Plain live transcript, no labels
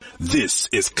This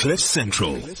is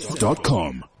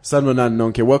CliffCentral.com. Sanbonan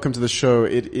Nonke, welcome to the show.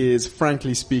 It is,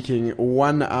 frankly speaking,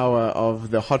 1 hour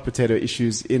of the hot potato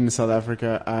issues in South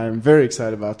Africa. I'm very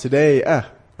excited about today.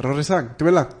 Rorisang,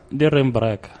 tuwela.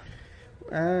 Dirembrak.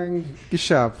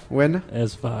 Gishap, when?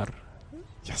 Esvar.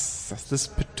 Yes, that's this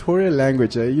Pretoria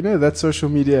language. You know that social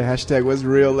media hashtag was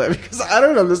real because I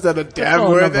don't understand a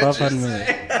damn word that you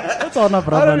say. I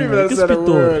don't even understand a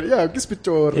word. Yeah,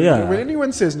 Gispitor. Yeah. When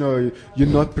anyone says no, you're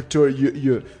not Pretoria,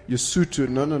 you're Sutu.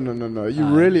 No. You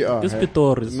really are.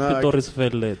 Gispitor is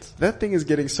Vellet. That thing is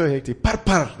getting so hectic.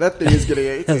 Par. That thing is getting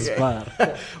hectic.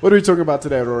 Esvar. What are we talking about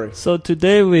today, Rory? So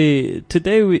today we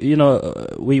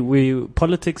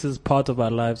politics is part of our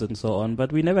lives and so on,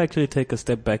 but we never actually take a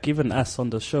step back. Even us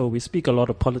on the show, we speak a lot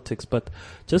of politics, but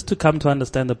just to come to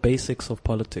understand the basics of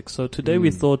politics. So today we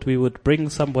thought we would bring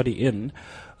somebody in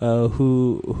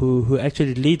who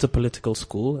actually leads a political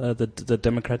school, the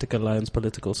Democratic Alliance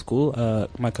Political School,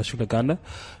 Makashule Ganda,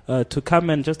 to come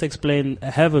and just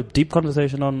have a deep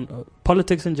conversation on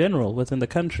politics in general within the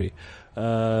country.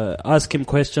 Ask him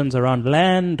questions around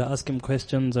land, ask him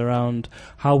questions around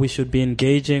how we should be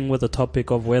engaging with the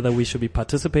topic of whether we should be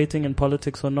participating in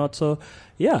politics or not. So,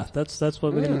 yeah, that's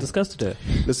what we're going to discuss today.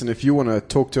 Listen, if you want to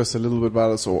talk to us a little bit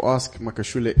about us or ask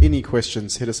Makashule any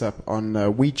questions, hit us up on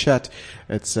WeChat.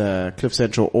 It's Cliff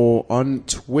Central, or on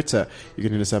Twitter. You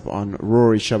can hit us up on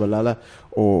Rory Shabalala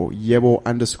or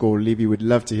Yebo_Levy. We'd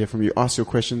love to hear from you. Ask your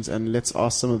questions, and let's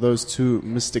ask some of those to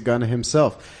Mr. Ghana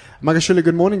himself. Makashule,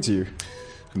 good morning to you.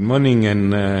 Good morning,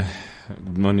 and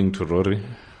good morning to Rory.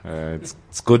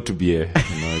 It's good to be here.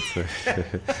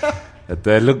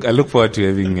 I look forward to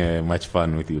having much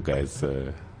fun with you guys,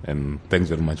 and thanks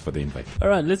very much for the invite. All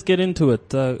right, let's get into it.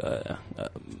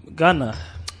 Ghana.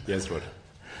 Yes, Rory.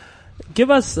 Give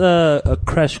us a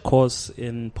crash course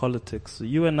in politics.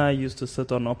 You and I used to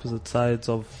sit on opposite sides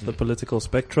of the political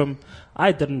spectrum.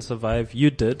 I didn't survive. You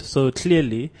did. So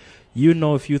clearly, you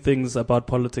know a few things about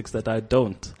politics that I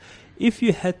don't. If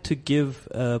you had to give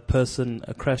a person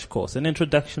a crash course, an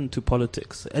introduction to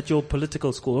politics at your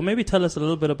political school, or maybe tell us a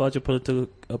little bit about your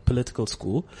political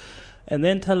school, and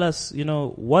then tell us,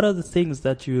 what are the things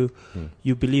that you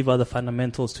believe are the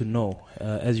fundamentals to know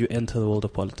as you enter the world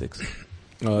of politics?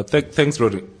 Thanks,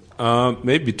 Rory.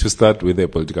 Maybe to start with the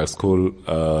political school,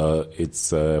 it's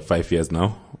 5 years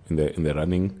now in the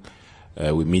running.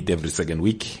 We meet every second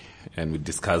week, and we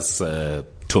discuss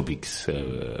topics,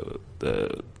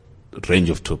 the range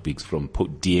of topics from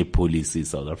DA policy,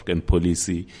 South African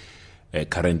policy,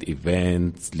 current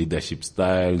events, leadership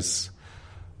styles,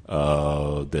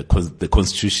 the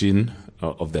constitution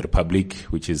of the republic,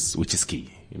 which is key.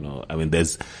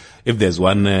 If there's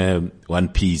one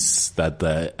piece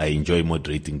that I enjoy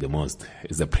moderating the most,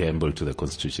 is the preamble to the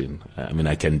constitution.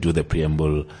 I can do the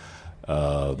preamble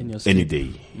any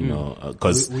day,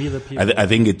 because I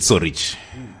think it's so rich.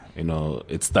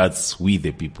 It starts with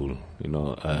the people,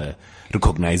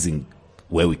 recognizing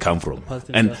where we come from,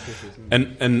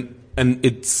 and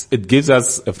it gives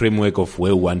us a framework of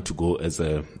where we want to go as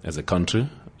a country.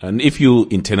 And if you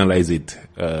internalize it,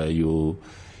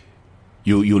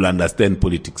 you'll understand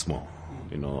politics more.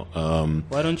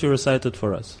 Why don't you recite it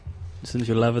for us, since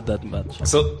you love it that much?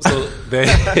 So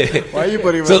Why are you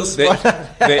putting me on the spot?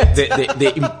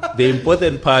 The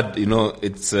important part,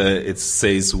 it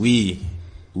says we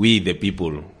the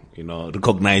people,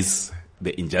 recognize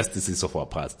the injustices of our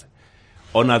past,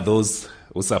 honor those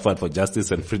who suffered for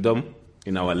justice and freedom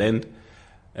in our land,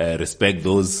 respect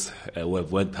those who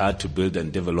have worked hard to build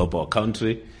and develop our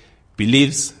country,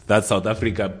 believes that South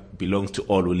Africa belongs to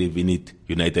all who live in it,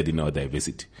 united in our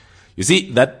diversity. You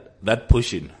see, that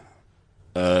portion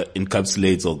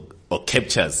encapsulates or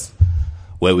captures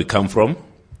where we come from,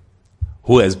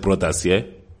 who has brought us here,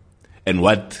 and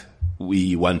what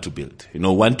we want to build.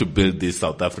 Want to build this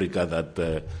South Africa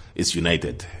that is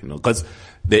united. Because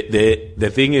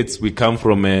the thing is, we come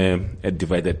from a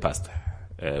divided past.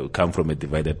 And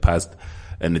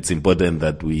it's important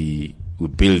that we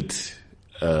build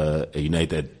a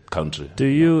united country. Do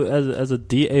you, as a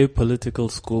DA political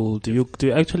school, do you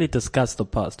actually discuss the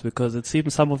past? Because it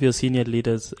seems some of your senior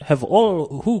leaders have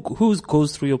who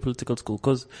goes through your political school?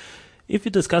 Because if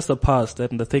you discuss the past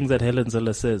and the things that Helen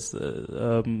Zille says,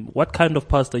 what kind of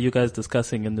past are you guys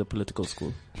discussing in the political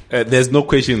school? There's no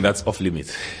question that's off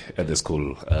limit at the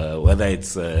school. Whether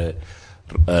it's the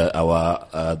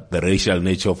racial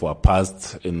nature of our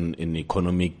past in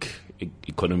economic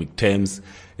terms,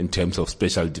 in terms of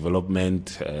special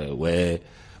development, where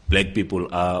black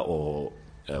people are, or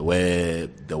where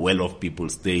the well-off people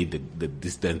stay, the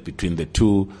distance between the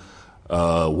two,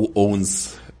 who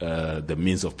owns the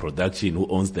means of production, who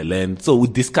owns the land. So we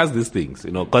discuss these things,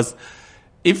 because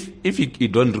if you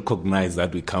don't recognize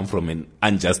that we come from an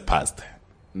unjust past,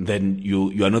 then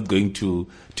you are not going to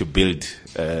build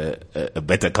a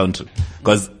better country.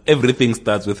 Because everything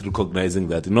starts with recognizing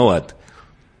that,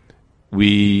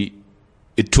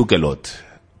 it took a lot.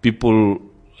 People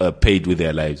paid with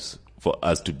their lives for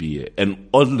us to be here. And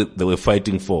all that they were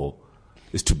fighting for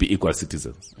is to be equal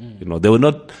citizens. They were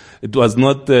not, it was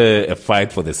not a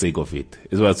fight for the sake of it.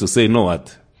 It was to say,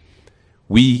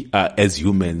 we are as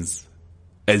humans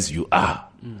as you are.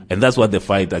 And that's what the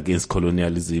fight against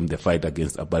colonialism, the fight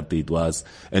against apartheid was.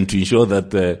 And to ensure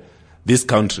that this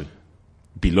country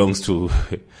belongs to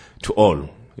all.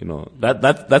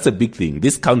 That's a big thing.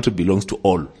 This country belongs to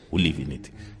all who live in it.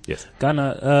 Yes.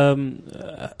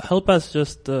 Ghana, help us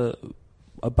just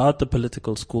about the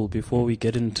political school before we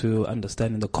get into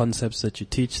understanding the concepts that you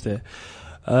teach there.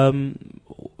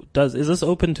 Is this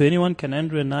open to anyone? Can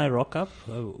Andrew and I rock up?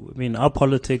 Our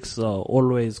politics are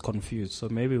always confused, so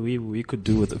maybe we could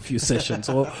do with a few sessions.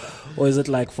 Or is it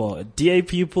like for DA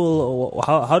people, or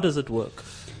how does it work?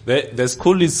 The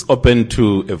school is open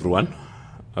to everyone,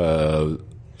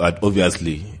 but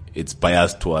obviously it's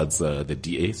biased towards the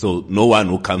DA. So no one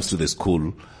who comes to the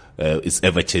school is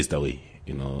ever chased away.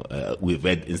 We've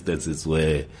had instances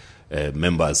where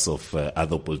members of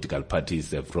other political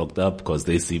parties have rocked up because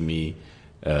they see me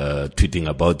tweeting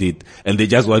about it, and they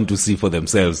just want to see for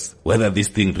themselves whether this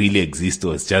thing really exists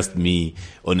or it's just me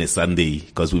on a Sunday,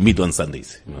 because we meet on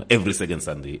Sundays. Every second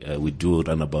Sunday we do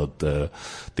run about I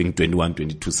think 21,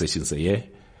 22 sessions a year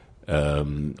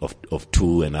of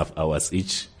 2.5 hours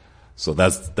each. So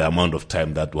that's the amount of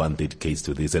time that one dedicates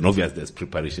to this, and obviously there's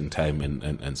preparation time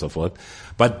and so forth.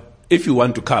 But if you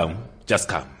want to come, just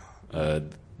come.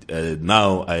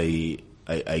 Now I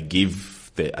give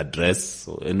the address,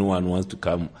 so anyone wants to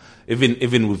come.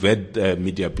 Even we've had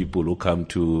media people who come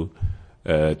to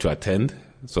attend,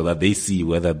 so that they see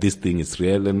whether this thing is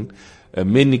real. And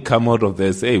many come out of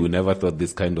there say, hey, we never thought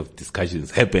this kind of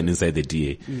discussions happen inside the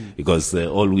DA, because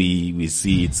all we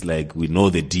see, it's like we know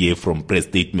the DA from press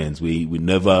statements. We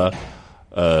never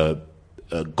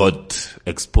got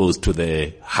exposed to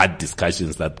the hard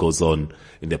discussions that goes on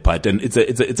in the party. And it's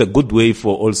a good way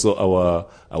for also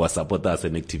our supporters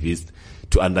and activists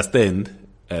to understand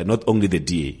not only the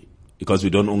DA, because we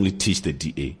don't only teach the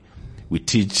DA, we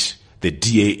teach the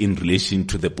DA in relation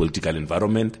to the political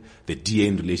environment, the DA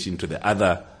in relation to the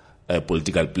other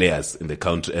political players in the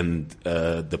country, and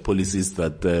the policies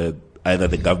that either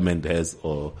the government has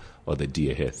or the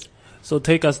DA has. So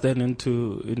take us then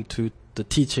into the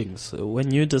teachings.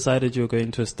 When you decided you were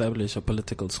going to establish a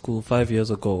political school 5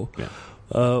 years ago,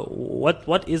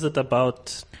 what is it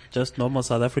about just normal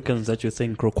South Africans that you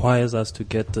think requires us to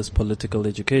get this political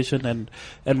education,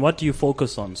 and what do you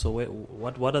focus on? So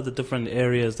what are the different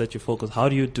areas that you focus? How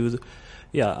do you do?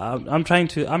 I'm trying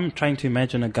to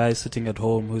imagine a guy sitting at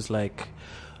home who's like,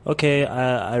 okay,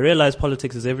 I realize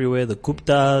politics is everywhere. The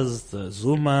Guptas, the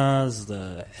Zumas,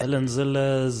 the Helen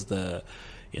Zillers,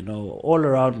 all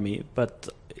around me. But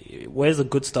where's a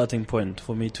good starting point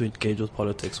for me to engage with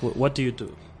politics? What do you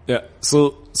do? Yeah.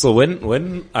 So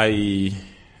when I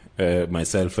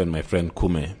myself and my friend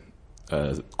Kume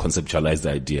conceptualized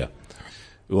the idea,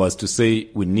 it was to say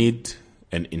we need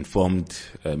an informed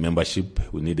membership.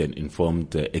 We need an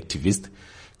informed activist,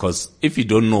 because if you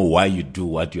don't know why you do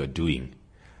what you are doing,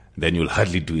 then you'll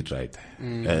hardly do it right.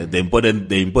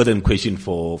 The important question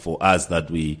for us that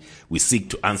we seek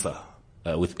to answer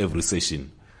with every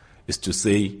session is to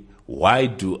say, why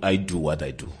do I do what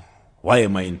I do? Why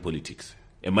am I in politics?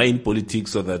 Am I in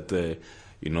politics so that,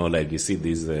 like you see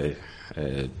these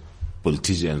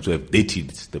politicians who have dated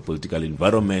the political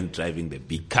environment, driving the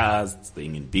big cars,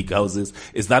 staying in big houses?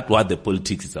 Is that what the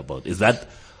politics is about? Is that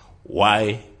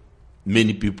why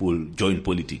many people join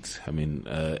politics?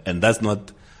 And that's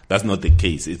not the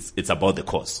case. It's about the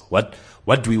cause. What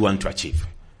do we want to achieve?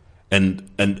 And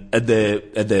at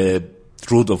the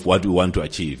root of what we want to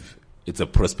achieve, it's a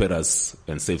prosperous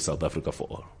and safe South Africa for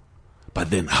all. But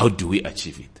then how do we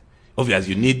achieve it?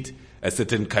 Obviously, you need a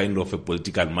certain kind of a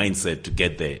political mindset to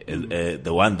get there.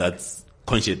 The one that's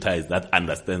conscientized, that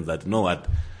understands that,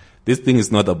 this thing is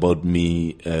not about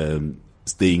me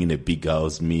staying in a big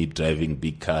house, me driving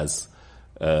big cars,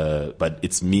 but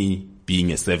it's me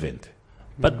being a servant.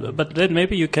 But then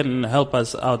maybe you can help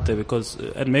us out there,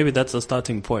 and maybe that's a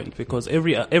starting point, because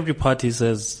every party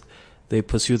says they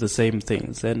pursue the same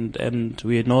things. And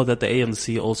we know that the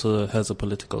ANC also has a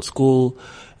political school,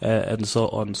 and so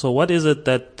on. So what is it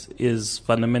that is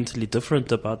fundamentally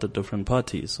different about the different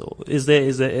parties? So is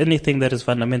there anything that is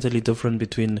fundamentally different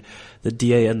between the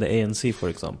DA and the ANC, for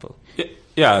example?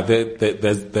 Yeah,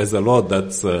 there's a lot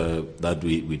that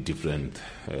we different.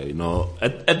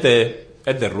 At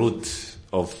the root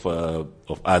of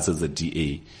us as a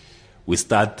DA, we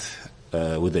start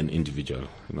with an individual.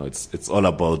 It's all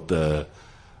about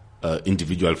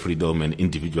individual freedom and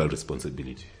individual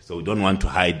responsibility. So we don't want to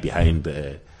hide behind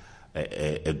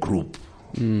a group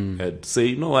and say,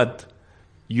 you know what,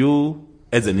 you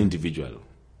as an individual,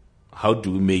 how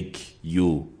do we make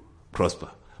you prosper?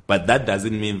 But that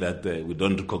doesn't mean that we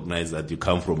don't recognize that you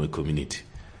come from a community.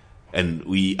 And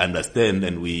we understand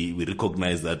and we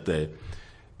recognize that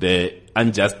the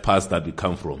unjust past that we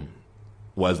come from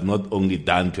was not only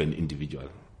done to an individual,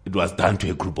 it was done to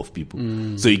a group of people.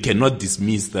 So you cannot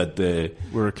dismiss that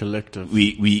we're a collective.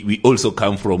 We also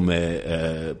come from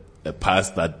a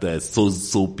past that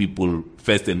saw people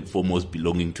first and foremost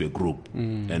belonging to a group,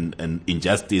 and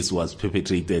injustice was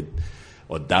perpetrated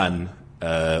or done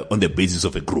on the basis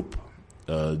of a group,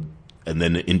 and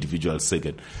then an individual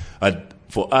second. But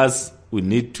for us, we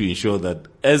need to ensure that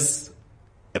as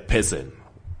a person,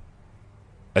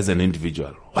 as an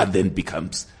individual, what then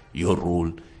becomes your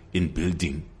role in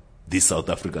building this South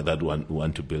Africa that we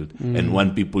want to build, and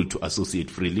want people to associate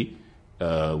freely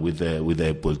with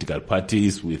the political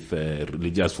parties, with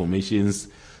religious formations.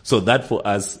 So that for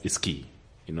us is key,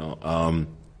 And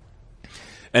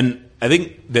I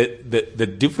think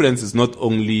the difference is not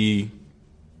only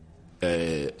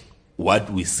what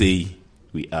we say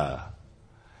we are,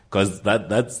 because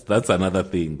that's another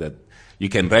thing, that you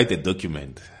can write a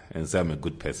document and say I'm a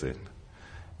good person,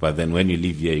 but then when you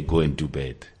leave here, you go and do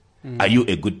bad. Are you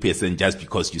a good person just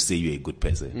because you say you're a good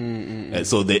person?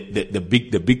 So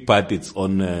the big part is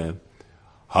on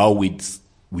how we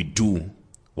do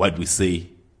what we say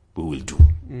we will do,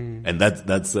 and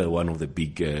that's one of the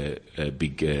big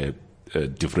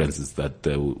differences that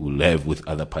we'll have with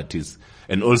other parties,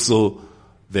 and also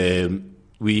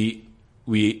we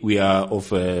are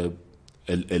of a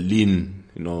lean,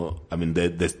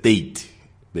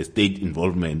 the state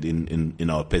involvement in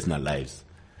our personal lives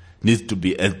needs to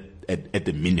be at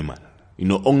the minimal.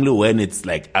 Only when it's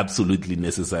like absolutely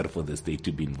necessary for the state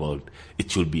to be involved, it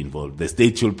should be involved. The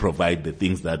state should provide the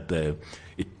things that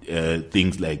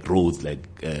things like roads, like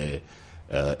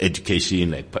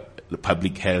education, like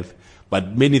public health,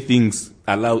 but many things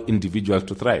allow individuals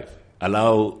to thrive,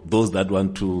 allow those that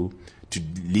want to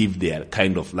live their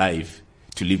kind of life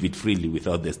to live it freely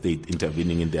without the state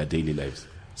intervening in their daily lives.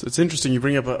 So it's interesting. You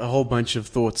bring up a whole bunch of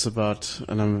thoughts about,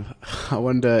 and I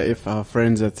wonder if our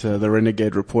friends at the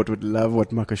Renegade Report would love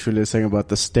what Makashule is saying about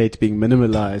the state being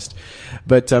minimalized.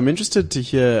 But I'm interested to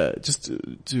hear, just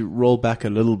to roll back a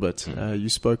little bit. You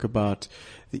spoke about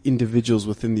the individuals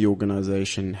within the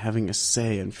organization having a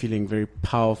say and feeling very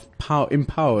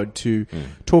empowered to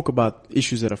talk about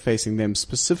issues that are facing them,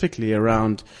 specifically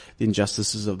around the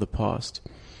injustices of the past.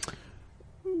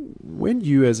 When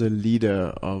you, as a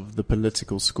leader of the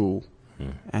political school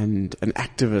and an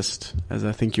activist, as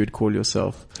I think you would call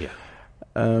yourself,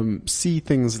 see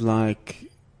things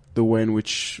like the way in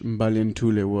which Mbali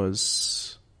Ntule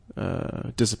was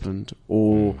disciplined,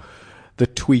 or the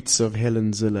tweets of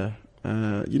Helen Zille,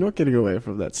 you're not getting away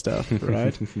from that stuff,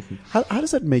 right? How does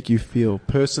that make you feel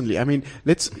personally? I mean,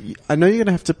 I know you're going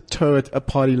to have to toe a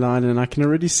party line, and I can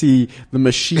already see the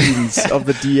machines of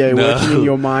the DA working in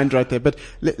your mind right there. But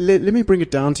let me bring it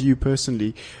down to you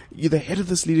personally. You're the head of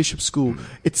this leadership school.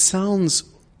 It sounds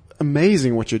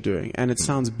amazing what you're doing, and it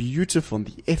sounds beautiful, and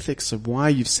the ethics of why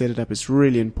you've set it up is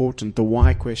really important. The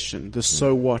why question, the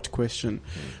so what question.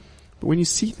 But when you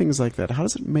see things like that, how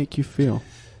does it make you feel?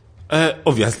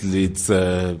 Obviously, it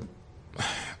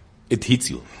hits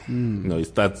you. It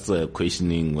starts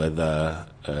questioning whether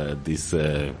this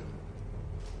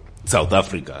South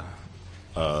Africa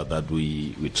that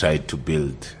we try to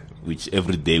build, which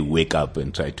every day we wake up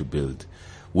and try to build,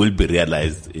 will be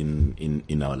realized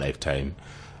in our lifetime.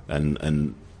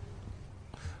 And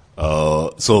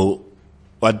so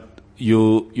what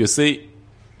you say,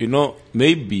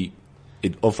 maybe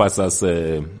it offers us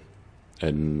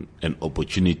an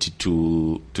opportunity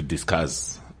to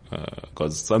discuss,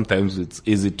 because sometimes it's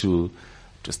easy to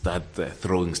start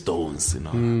throwing stones,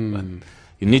 but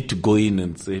you need to go in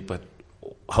and say, but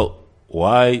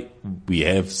why we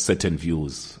have certain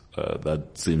views that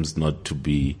seems not to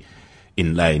be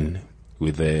in line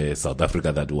with the South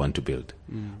Africa that we want to build.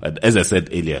 But as I said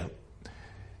earlier,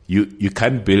 you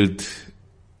can't build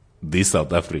this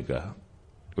South Africa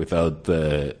without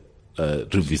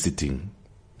revisiting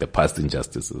the past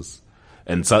injustices,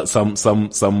 and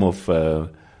some of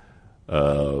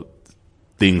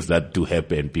things that do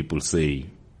happen. People say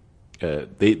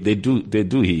they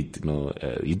do hit,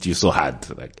 hit you so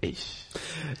hard, like, eish.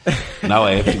 Now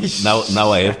I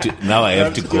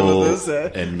have to go this,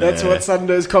 and that's what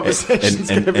Sunday's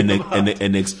conversation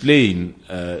and explain,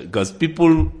 because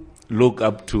people look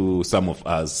up to some of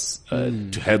us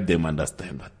to help them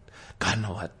understand. But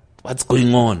Ghana, what's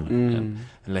going on? And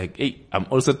like, hey, I'm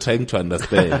also trying to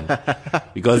understand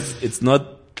because it's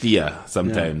not clear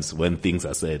sometimes when things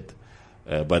are said.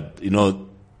 But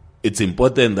it's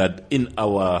important that in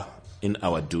our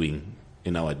doing,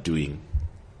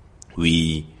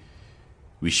 we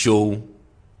show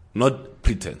not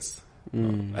pretense.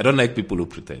 I don't like people who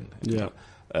pretend. Yeah.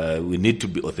 We need to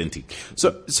be authentic.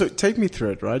 So take me through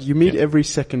it, right? You meet every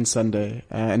second Sunday,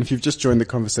 and if you've just joined the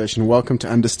conversation, welcome to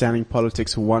Understanding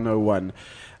Politics 101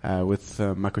 with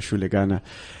Makashule Ghana.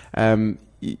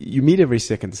 You meet every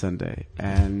second Sunday,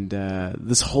 and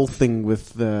this whole thing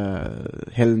with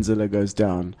Helen Zille goes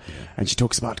down, and she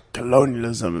talks about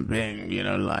colonialism being,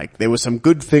 like there were some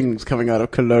good things coming out of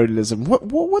colonialism.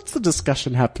 What's the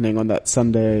discussion happening on that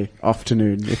Sunday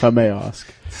afternoon, if I may ask?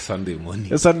 Sunday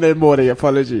morning. Sunday morning.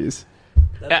 Apologies.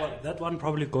 That one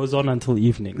probably goes on until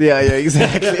evening. Yeah,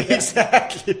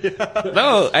 exactly.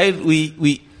 No,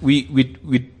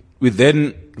 we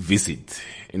then visit.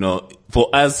 For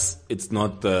us, it's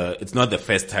not the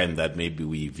first time that maybe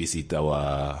we visit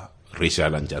our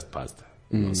racial unjust past.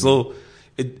 So,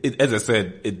 as I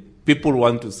said, people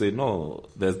want to say, no,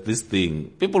 there's this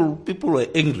thing. People were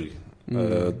angry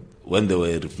when they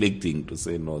were reflecting to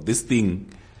say, no, this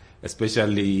thing,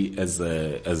 especially as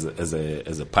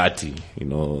a party,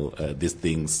 these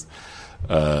things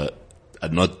are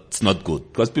not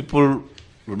good, because people,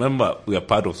 remember, we are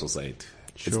part of society.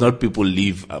 Sure. It's not people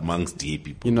live amongst DA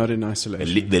people. You're not in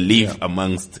isolation. They live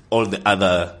amongst all the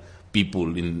other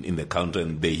people in the country,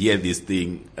 and they hear this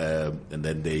thing, and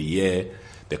then they hear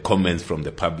the comments from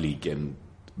the public, and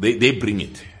they bring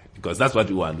it, because that's what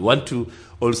we want. We want to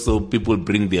also people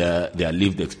bring their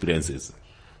lived experiences.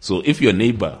 So if your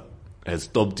neighbor has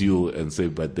stopped you and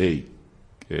said, but hey,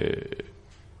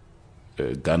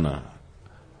 Ghana,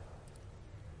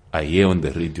 I hear on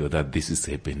the radio that this is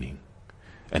happening,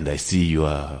 and I see you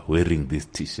are wearing this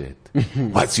T-shirt.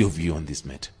 What's your view on this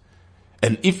matter?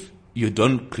 And if you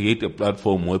don't create a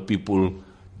platform where people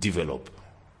develop,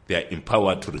 they are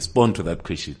empowered to respond to that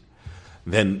question,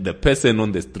 then the person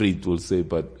on the street will say,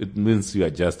 but it means you are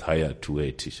just hired to wear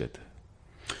a T-shirt.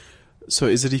 So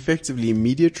is it effectively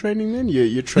media training then?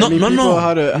 You're training people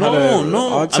how to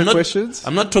answer questions?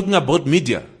 I'm not talking about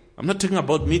media. I'm not talking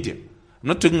about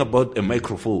a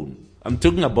microphone. I'm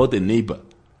talking about a neighbor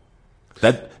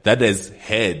that has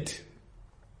heard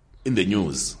in the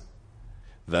news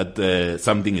that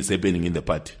something is happening in the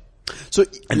party.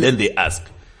 And then they ask.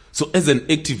 So as an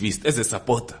activist, as a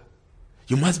supporter,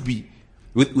 you must be,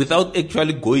 without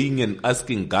actually going and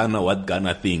asking Ghana what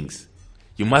Ghana thinks,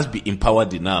 you must be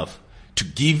empowered enough to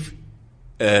give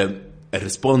a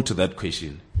response to that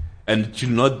question. And it should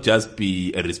not just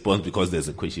be a response because there's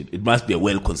a question. It must be a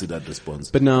well-considered response.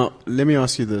 But now, let me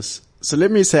ask you this. So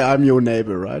let me say I'm your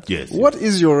neighbor, right? Yes. What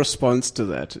is your response to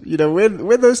that?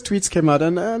 When those tweets came out,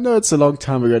 and I know it's a long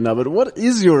time ago now, but what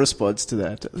is your response to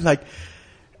that? Like,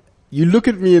 you look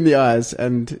at me in the eyes,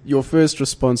 and your first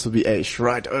response will be, "Aish,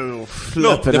 right? Oh,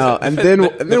 flipping out." And then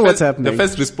what's happening? The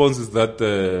first response is that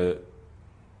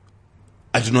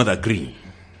I do not agree.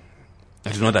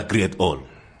 I do not agree at all.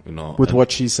 With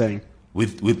what she's saying.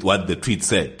 With what the tweet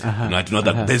said. I do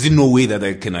not. There's no way that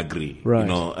I can agree.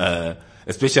 Right.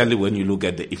 Especially when you look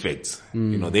at the effects.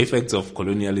 The effects of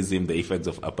colonialism, the effects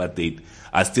of apartheid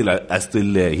are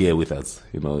still here with us.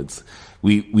 It's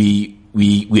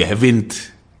we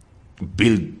haven't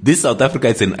built this South Africa.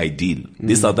 It's an ideal.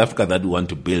 This South Africa that we want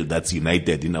to build, that's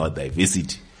united in our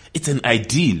diversity. It's an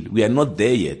ideal. We are not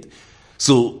there yet.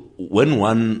 So when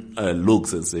one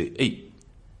looks and say, "Hey,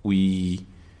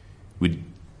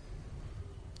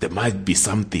 there might be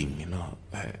something,"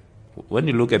 when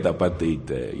you look at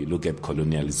apartheid, you look at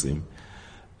colonialism,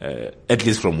 at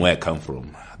least from where I come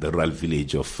from, the rural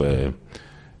village of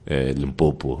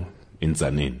Limpopo in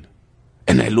Tzaneen,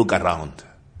 and I look around,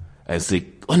 I say,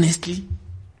 honestly,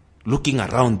 looking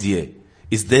around here,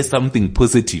 is there something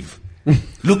positive?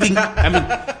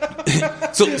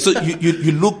 So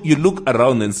you look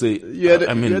around and say,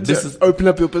 this is open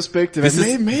up your perspective.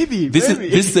 Maybe this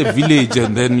is a village,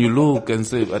 and then you look and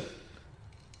say, but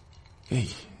hey,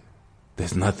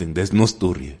 there's nothing. There's no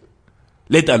story,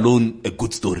 let alone a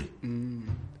good story.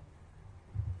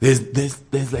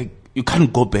 there's like, you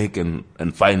can't go back and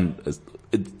find,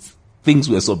 things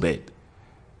were so bad.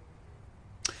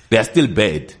 They are still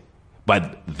bad,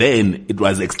 but then it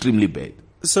was extremely bad.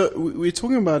 So we're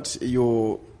talking about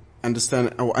your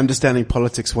understanding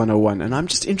politics 101, and I'm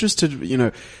just interested,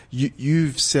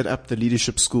 you've set up the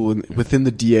leadership school within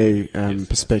the DA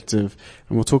perspective,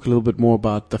 and we'll talk a little bit more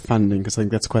about the funding, because I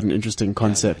think that's quite an interesting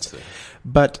concept.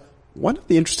 But one of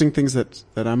the interesting things that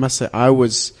I must say I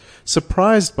was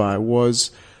surprised by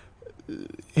was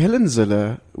Helen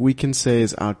Zille, we can say,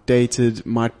 is outdated,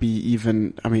 might be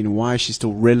even, why she's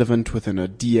still relevant within a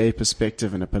DA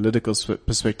perspective and a political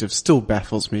perspective still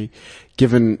baffles me,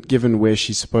 given where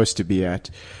she's supposed to be at.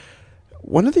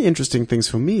 One of the interesting things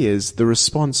for me is the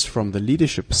response from the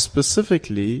leadership,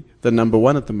 specifically the number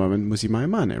one at the moment, Mmusi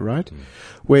Maimane, right?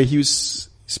 Where he was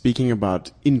speaking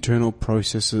about internal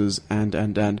processes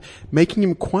and making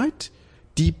him quite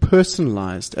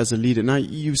depersonalized as a leader. Now,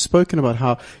 you've spoken about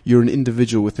how you're an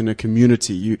individual within a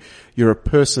community. You're a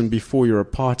person before you're a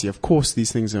party. Of course,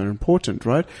 these things are important,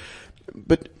 right?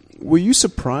 But were you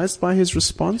surprised by his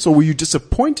response, or were you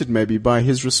disappointed maybe by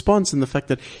his response in the fact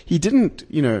that he didn't,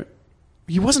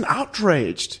 he wasn't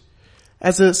outraged?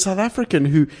 As a South African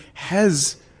who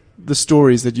has the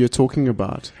stories that you're talking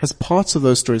about, has parts of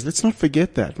those stories, let's not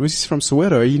forget that. He's from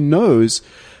Soweto. He knows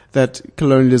that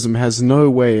colonialism has no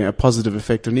way a positive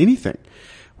effect on anything.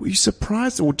 Were you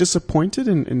surprised or disappointed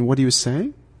in what he was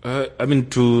saying?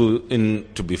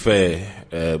 To be fair,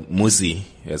 Mmusi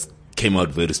has came out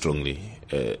very strongly.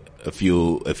 A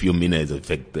few minutes, in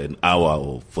fact, an hour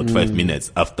or 45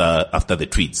 minutes after the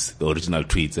tweets, the original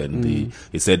tweets, and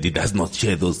he said he does not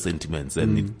share those sentiments,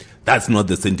 and that's not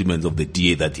the sentiments of the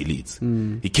DA that he leads.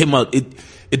 He came out.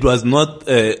 It was not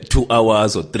 2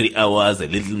 hours or 3 hours, a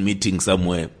little meeting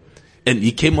somewhere. And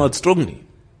he came out strongly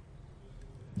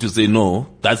to say, no,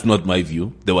 that's not my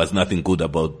view. There was nothing good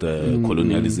about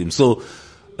colonialism. So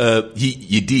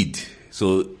he did.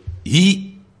 So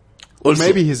he also,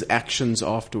 maybe his actions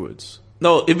afterwards.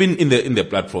 No, even in the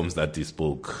platforms that he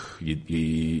spoke,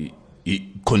 he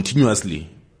continuously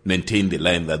maintained the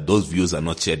line that those views are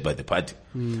not shared by the party.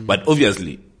 But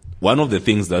obviously, one of the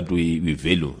things that we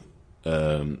value,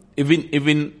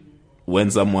 even when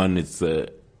someone is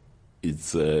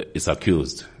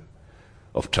accused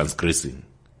of transgressing,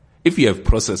 if you have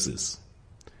processes,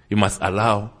 you must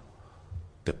allow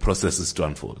the processes to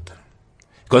unfold.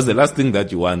 Because the last thing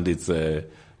that you want is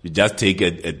you just take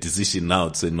a decision now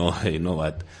to say, no, you know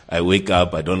what, I wake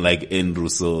up, I don't like Andrew,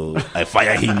 so I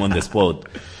fire him on the spot.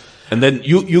 And then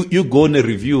you go on a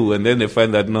review, and then they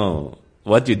find that no,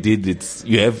 what you did,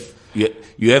 you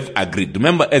have agreed.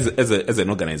 Remember, as an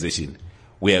organization,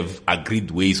 we have agreed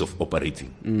ways of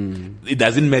operating. It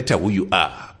doesn't matter who you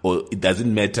are, or it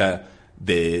doesn't matter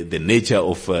the nature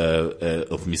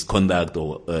of misconduct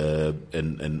or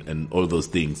and all those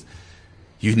things.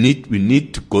 We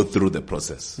need to go through the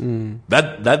process.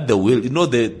 That the will.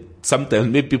 Sometimes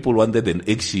maybe people wanted an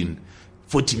action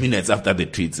 40 minutes after the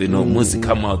tweets. Mmusi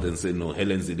come out and say, no,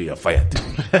 Helen Zille, you're fired.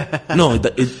 No,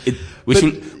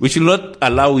 we should not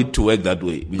allow it to work that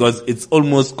way, because it's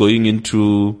almost going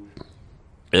into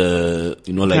the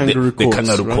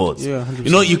kangaroo courts. Yeah,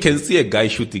 100%. You can see a guy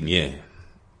shooting here,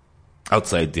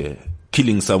 outside there,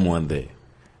 killing someone there.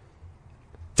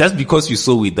 Just because you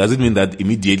saw it doesn't mean that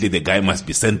immediately the guy must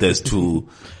be sentenced to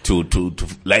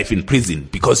life in prison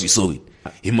because you saw it.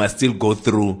 He must still go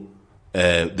through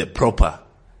the proper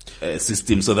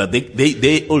system so that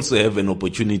they also have an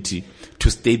opportunity to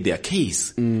state their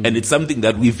case. And it's something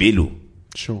that we value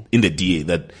in the DA,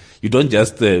 that you don't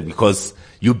just because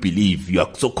you believe, you are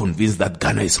so convinced that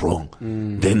Ghana is wrong,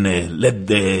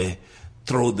 then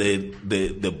throw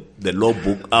the law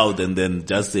book out and then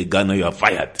just say, Ghana, you are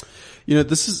fired.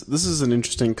 This is an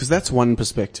interesting, because that's one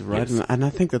perspective, right? Yes. And I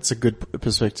think that's a good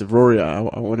perspective. Rory, I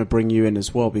want to bring you in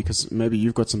as well, because maybe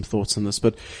you've got some thoughts on this,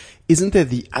 but isn't there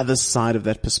the other side of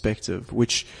that perspective,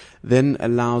 which then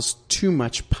allows too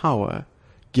much power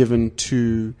given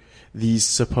to these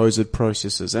supposed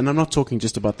processes? And I'm not talking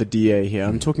just about the DA here.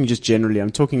 I'm talking just generally.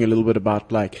 I'm talking a little bit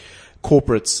about like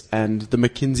corporates and the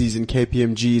McKinseys and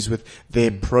KPMGs with their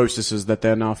processes that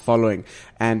they're now following.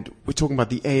 And we're talking about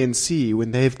the ANC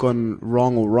when they've gone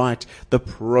wrong or right, the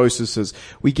processes.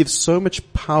 We give so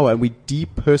much power and we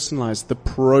depersonalize the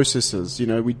processes. We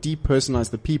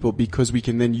depersonalize the people because we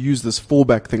can then use this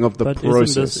fallback thing of the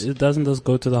process. Doesn't this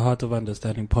go to the heart of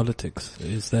understanding politics?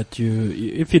 Is that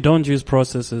if you don't use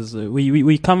processes,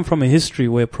 we come from a history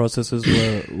where processes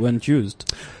weren't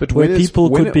used. But where people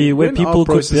could be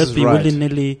Right.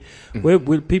 willy-nilly, where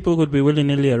people could be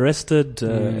willy-nilly arrested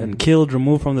and killed,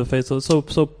 removed from the face.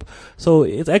 So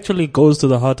it actually goes to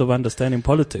the heart of understanding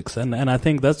politics, and I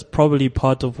think that's probably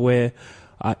part of where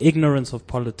our ignorance of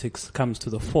politics comes to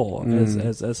the fore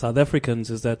as South Africans,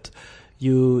 is that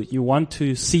you want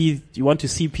to see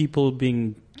people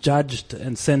being judged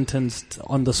and sentenced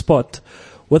on the spot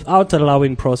without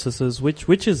allowing processes,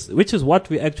 which is what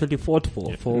we actually fought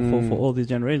for all these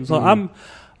generations. So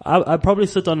I probably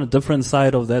sit on a different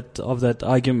side of that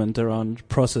argument around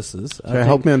processes.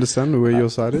 Help me understand where your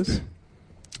side is.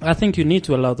 I think you need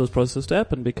to allow those processes to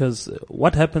happen, because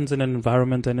what happens in an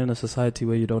environment and in a society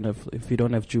where if you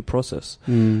don't have due process?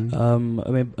 I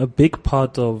mean, a big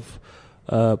part of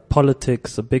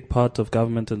politics, a big part of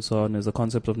government and so on is the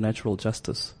concept of natural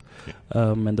justice.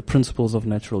 And the principles of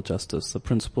natural justice, the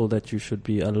principle that you should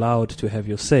be allowed to have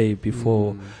your say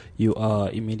before you are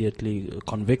immediately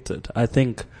convicted. I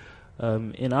think,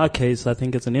 in our case, I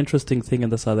think it's an interesting thing in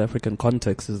the South African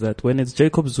context is that when it's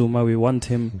Jacob Zuma, we want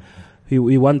him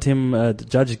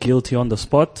judged guilty on the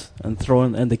spot and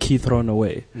the key thrown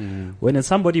away. When it's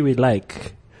somebody we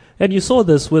like, and you saw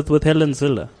this with Helen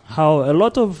Zille, how a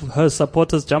lot of her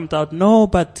supporters jumped out, no,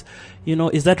 but,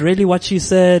 is that really what she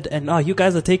said? And, you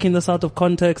guys are taking this out of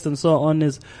context and so on.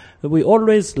 We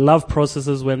always love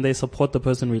processes when they support the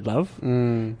person we love,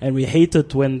 and we hate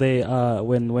it when they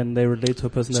relate to a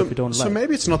person that we don't like. So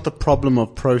maybe it's not the problem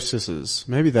of processes.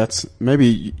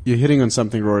 Maybe you're hitting on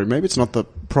something, Rory. Maybe it's not the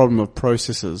problem of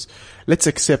processes. Let's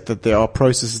accept that there are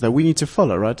processes that we need to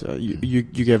follow, right? You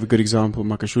gave a good example,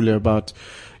 Makashule, about,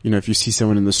 if you see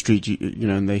someone in the street,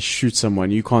 and they shoot someone,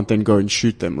 you can't then go and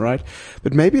shoot them, right?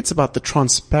 But maybe it's about the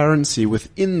transparency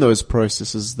within those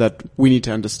processes that we need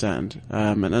to understand,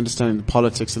 and understanding the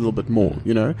politics a little bit more,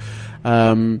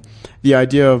 the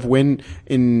idea of when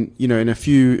in a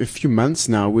few months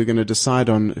now, we're going to decide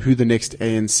on who the next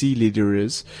ANC leader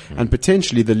is and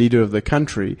potentially the leader of the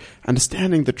country.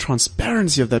 Understanding the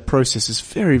transparency of that process is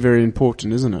very, very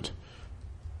important, isn't it?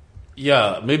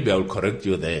 Yeah, maybe I'll correct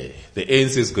you there. The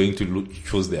ANC is going to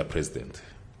choose their president.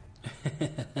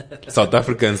 South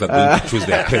Africans are going to choose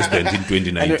their president in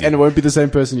 2019. And it won't be the same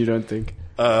person, you don't think?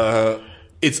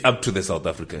 It's up to the South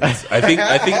Africans. I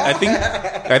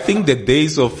think the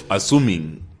days of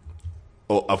assuming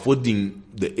or affording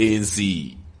the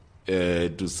ANC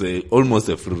to say almost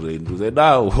a free rein, to say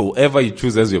now whoever you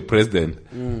choose as your president,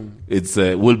 it's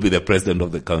will be the president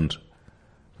of the country.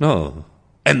 No.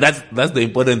 And that's the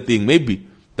important thing. Maybe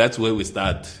that's where we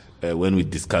start when we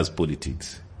discuss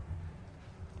politics.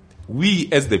 We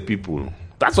as the people,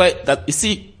 that's why you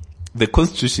see, the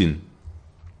Constitution,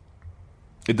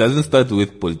 it doesn't start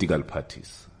with political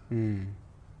parties. It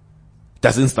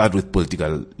doesn't start with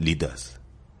political leaders.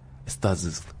 It starts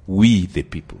with we the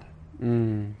people.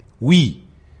 We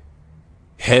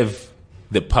have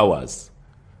the powers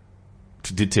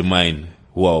to determine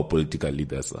who our political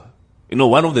leaders are.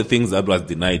 One of the things that was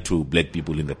denied to black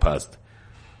people in the past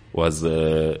was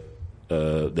the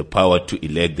power to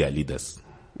elect their leaders.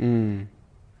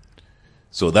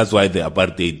 So that's why the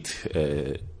apartheid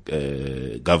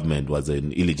government was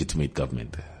an illegitimate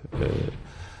government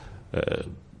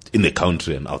in the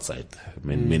country and outside. I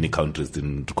mean, many countries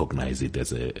didn't recognize it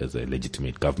as a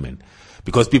legitimate government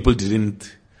because people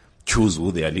didn't choose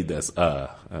who their leaders are.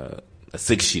 A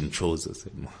section chose us.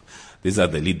 These are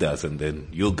the leaders, and then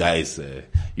you guys,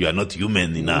 you are not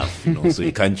human enough, so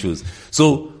you can't choose.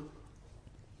 So,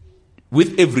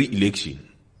 with every election,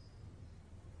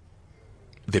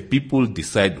 the people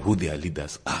decide who their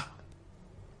leaders are.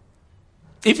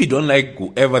 If you don't like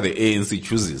whoever the ANC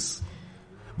chooses,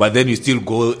 but then you still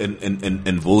go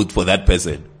and vote for that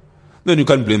person, then you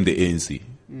can't blame the ANC.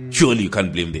 Surely you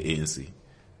can't blame the ANC.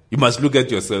 You must look at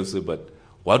yourself and say, but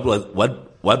what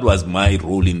was my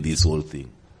role in this whole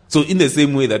thing? So in the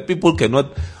same way that people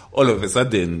cannot all of a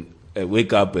sudden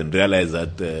wake up and realize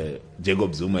that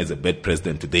Jacob Zuma is a bad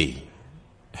president today.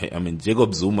 I mean,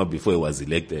 Jacob Zuma, before he was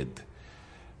elected,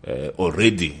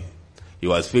 already he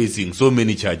was facing so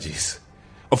many charges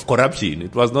of corruption.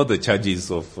 It was not the charges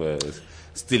of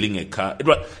stealing a car.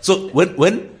 So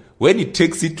when he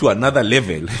takes it to another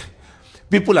level,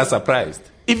 people are surprised.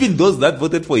 Even those that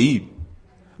voted for him.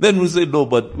 Then we say,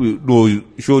 no,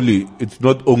 surely it's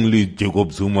not only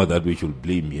Jacob Zuma that we should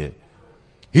blame here.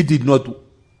 He did not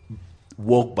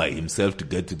walk by himself to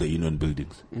get to the union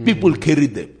buildings. People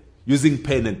carried them using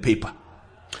pen and paper.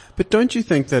 But don't you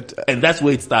think that And that's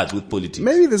where it starts with politics.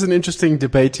 maybe there's an interesting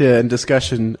debate here and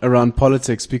discussion around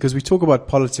politics, because we talk about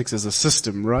politics as a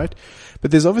system, right? But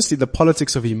there's obviously the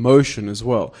politics of emotion as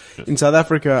well. In South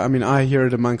Africa, I mean, I hear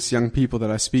it amongst young people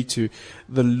that I speak to,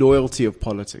 the loyalty of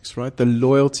politics, right? The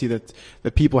loyalty that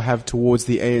people have towards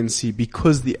the ANC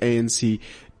because the ANC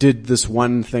did this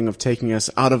one thing of taking us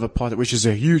out of apartheid, which is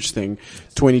a huge thing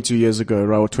 22 years ago,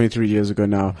 right? Or 23 years ago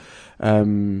now.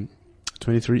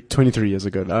 23 years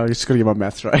ago now. I'm just going to get my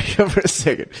maths right for a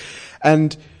second.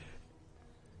 And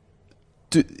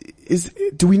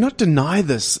do we not deny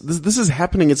this? This is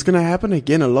happening. It's going to happen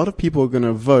again. A lot of people are going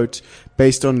to vote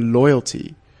based on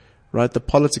loyalty, right? The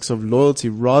politics of loyalty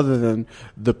rather than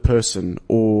the person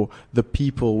or the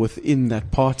people within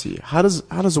that party. How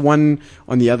does one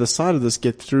on the other side of this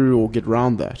get through or get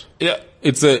around that? Yeah,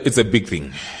 it's a big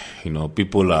thing. You know,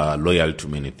 people are loyal to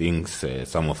many things.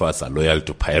 Some of us are loyal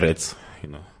to Pirates, you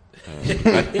know.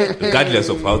 Regardless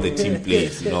of how the team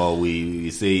plays, you know,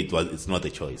 we say it's not a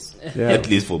choice. Yeah. At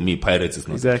least for me, Pirates is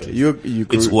not Exactly. a choice. You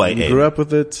It's who I am. grew up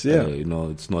with it. Yeah. You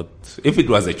know, it's not. If it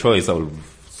was a choice, I would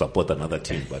support another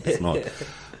team, but it's not.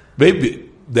 Maybe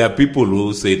there are people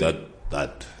who say that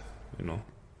you know,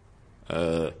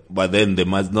 but then they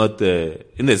must not.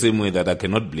 In the same way that I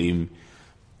cannot blame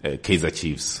Kaizer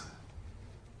Chiefs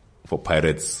for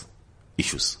Pirates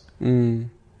issues.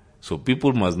 So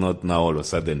people must not now all of a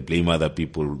sudden blame other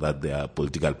people that their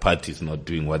political party is not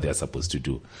doing what they are supposed to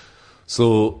do.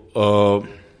 So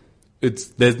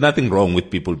there's nothing wrong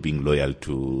with people being loyal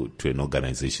to an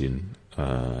organization.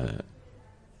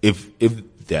 If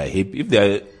they are happy, if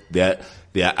they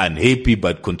are unhappy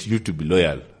but continue to be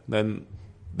loyal, then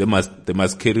they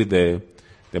must carry the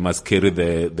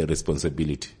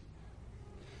responsibility.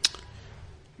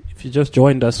 If you just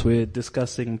joined us, we're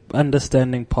discussing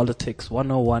Understanding Politics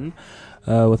 101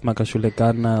 with Makashule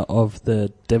Gana of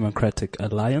the Democratic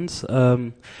Alliance.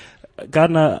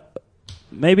 Gana,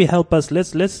 maybe help us.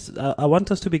 I want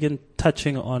us to begin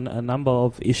touching on a number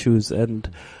of issues and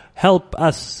help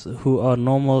us who are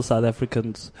normal South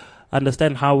Africans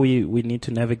understand how we need to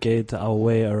navigate our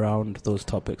way around those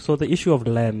topics. So the issue of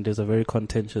land is a very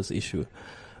contentious issue.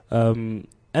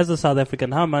 As a South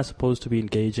African, how am I supposed to be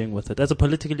engaging with it? As a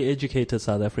politically educated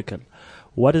South African,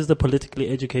 what is the politically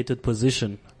educated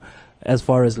position as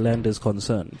far as land is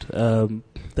concerned?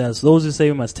 There's those who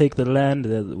say we must take the land.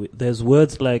 There's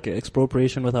words like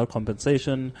expropriation without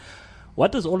compensation.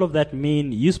 What does all of that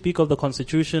mean? You speak of the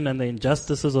Constitution and the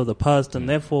injustices of the past and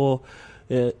therefore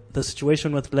the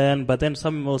situation with land, but then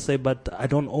some will say, but I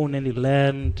don't own any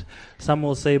land. Some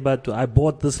will say, but I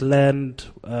bought this land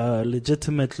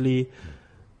legitimately.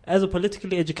 As a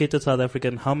politically educated South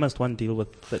African, how must one deal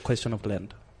with the question of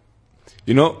land?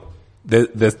 You know,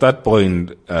 the start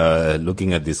point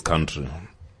looking at this country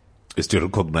is to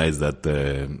recognize that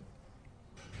there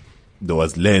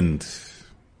was land,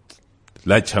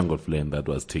 large chunk of land that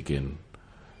was taken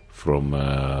from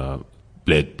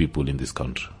black people in this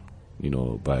country, you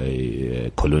know, by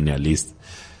colonialists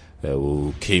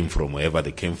who came from wherever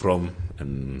they came from,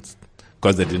 and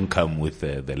because they didn't come with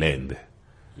the land.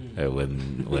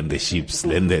 When the ships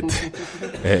landed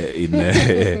in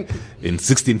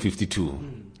 1652,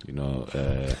 you know,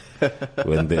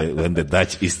 when the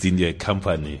Dutch East India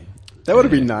Company, That would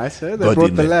have been nice, eh? They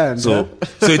brought the land. So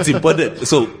it's important.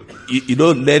 So you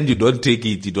don't land, you don't take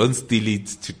it, you don't steal it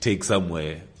to take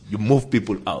somewhere. You move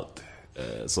people out.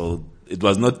 So it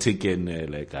was not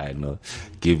taken like, I know,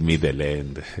 give me the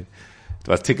land. It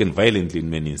was taken violently in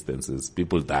many instances.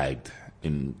 People died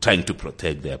in trying to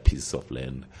protect their piece of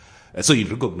land. So you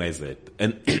recognize that.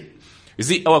 And you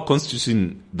see, our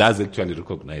constitution does actually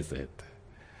recognize that.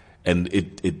 And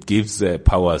it gives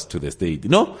powers to the state. You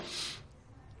know,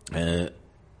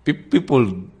 people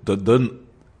don't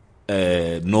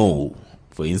know,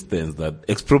 for instance, that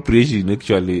expropriation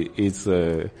actually is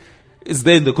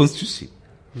there in the constitution.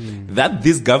 That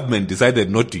this government decided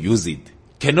not to use it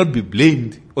cannot be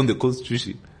blamed on the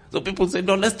constitution. So people say,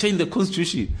 no, let's change the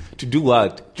constitution. To do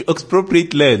what? To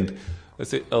expropriate land. I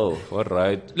say, oh, all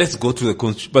right. Let's go to the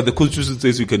constitution. But the constitution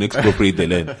says we can expropriate the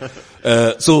land.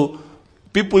 So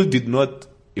people did not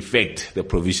effect the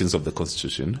provisions of the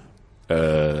constitution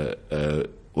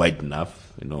wide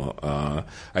enough. You know,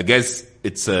 I guess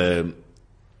it's the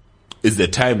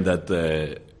time that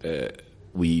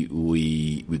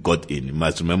we got in. You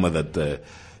must remember that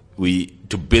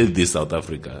to build this South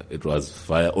Africa, it was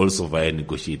also via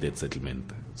negotiated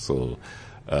settlement. So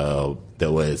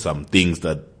there were some things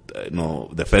that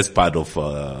the first part of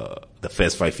the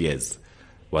first 5 years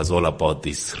was all about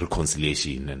this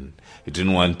reconciliation, and it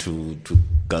didn't want to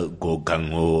go gung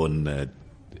ho on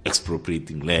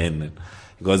expropriating land,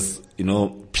 because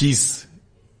peace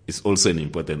is also an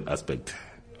important aspect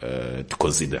to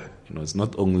consider. It's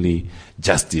not only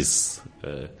justice.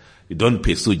 You don't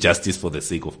pursue justice for the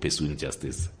sake of pursuing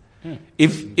justice.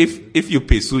 If you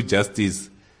pursue justice,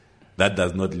 that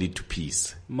does not lead to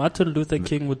peace. Martin Luther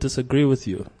King would disagree with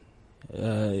you.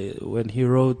 When he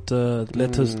wrote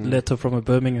letter from a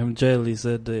Birmingham jail, he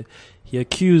said he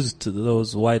accused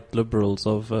those white liberals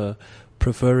of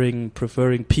preferring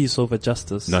peace over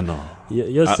justice. No.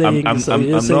 You're saying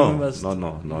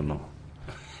No.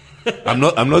 I'm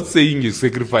not saying you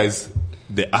sacrifice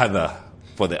the other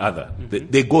for the other. Mm-hmm.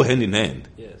 They go hand in hand.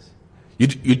 Yes. You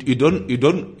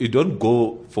don't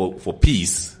go for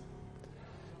peace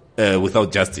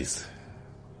without justice.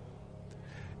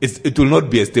 It will not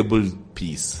be a stable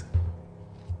peace.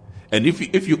 And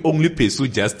if you only pursue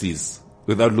justice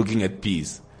without looking at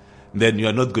peace, then you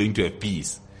are not going to have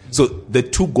peace. So the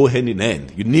two go hand in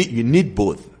hand. You need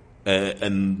both.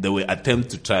 And there were attempts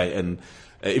to try, and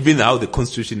even how the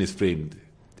constitution is framed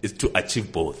is to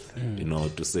achieve both.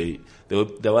 To say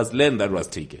there was land that was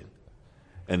taken,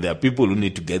 and there are people who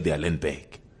need to get their land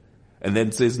back, and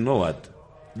then says, no, what?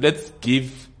 Let's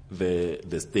give the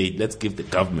state, let's give the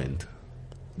government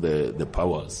the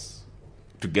powers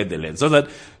to get the land, so that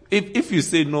if you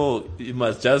say no, you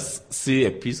must just see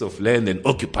a piece of land and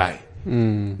occupy,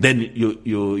 then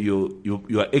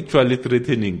you are actually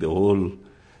threatening the whole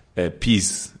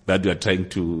peace that you are trying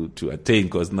to attain,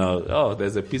 because now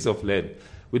there's a piece of land.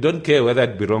 We don't care whether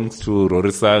it belongs to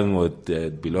Rorisang or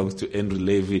it belongs to Andrew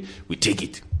Levy. We take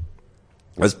it.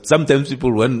 As sometimes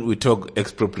people, when we talk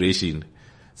expropriation,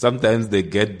 sometimes they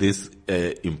get this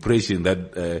impression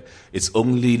that it's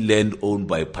only land owned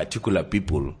by particular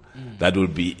people that will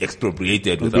be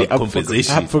expropriated without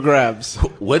compensation. Up for grabs.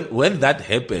 When that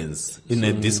happens in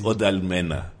a disorderly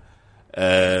manner,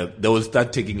 they will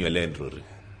start taking your land, Rory.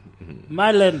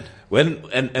 My land.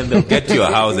 And they'll get to your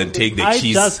house and take the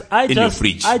keys in your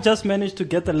fridge. I just managed to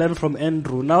get the land from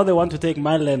Andrew. Now they want to take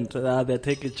my land. They're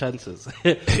taking chances.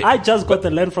 I just got the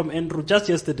land from Andrew just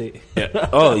yesterday. Yeah.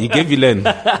 Oh, he gave you land.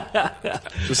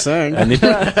 Just saying. I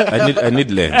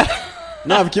need land.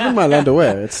 No, I've given my land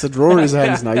away. It's at Rory's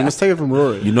hands now. You must take it from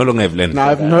Rory. You no longer have land. No, I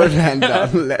have no land now.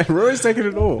 Rory's taken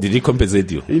it all. Did he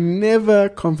compensate you? He never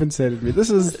compensated me.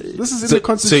 This is in the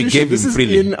Constitution. So you gave him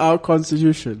freely? This is in our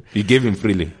Constitution. You gave him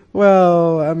freely?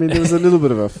 Well, I mean, there was a little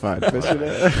bit of a fight.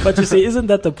 But you see, isn't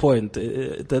that the point?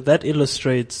 That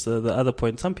illustrates the other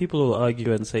point. Some people will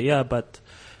argue and say, yeah, but,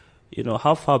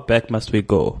 how far back must we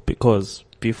go? Because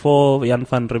before Jan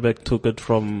van Riebeeck took it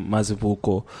from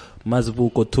Mazibuko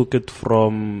took it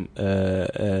from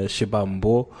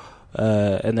Shibambo,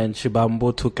 and then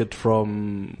Shibambo took it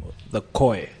from the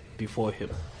Khoi before him.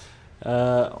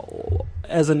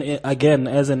 As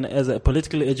a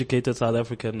politically educated South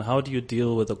African, how do you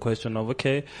deal with the question of,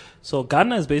 so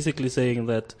Ghana is basically saying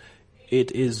that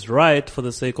it is right for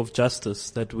the sake of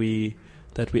justice that we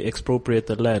expropriate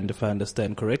the land, if I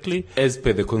understand correctly. As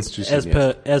per the Constitution.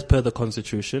 As per the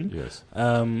Constitution. Yes.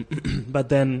 But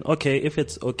then, if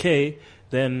it's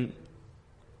then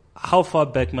how far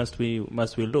back must we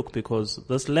look? Because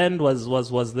this land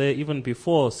was there even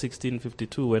before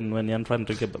 1652 when Jan van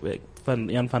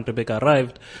Riebeeck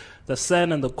arrived. The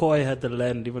San and the Khoi had the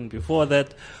land even before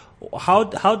that. How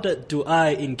do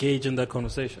I engage in that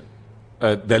conversation?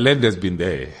 The land has been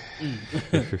there.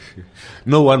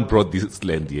 No one brought this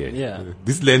land here. Yeah.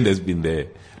 This land has been there.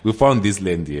 We found this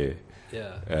land here.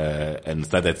 Yeah. And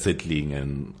started settling,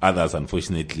 and others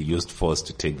unfortunately used force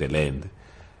to take the land.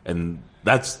 And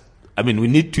we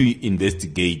need to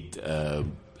investigate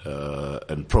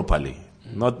and properly,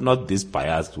 not this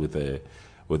biased with a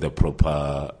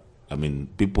proper.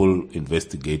 People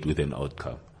investigate with an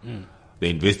outcome. They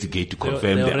investigate to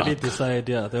confirm they the already outcome. decide.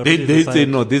 Yeah, They say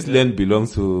no. This land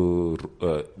belongs to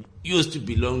used to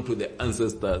belong to the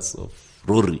ancestors of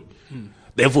Rory.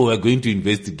 Therefore, we are going to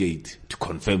investigate to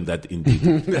confirm that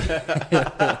indeed.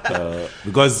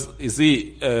 Because you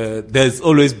see, there's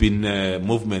always been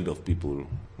movement of people,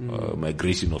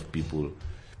 migration of people,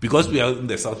 because we are in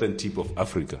the southern tip of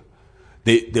Africa.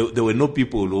 There were no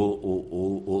people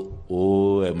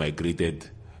who migrated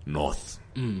north.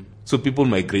 So people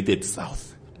migrated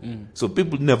south. So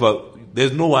people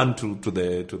there's no one to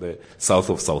the south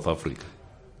of South Africa.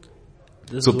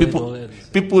 So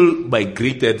people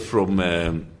migrated from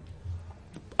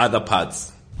other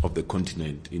parts of the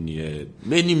continent in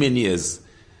many years,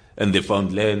 and they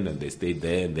found land and they stayed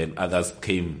there, and then others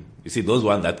came. You see, those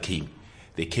ones that came,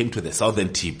 they came to the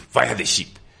southern tip via the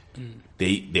ship.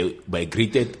 They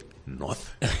migrated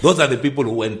north. Those are the people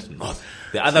who went north.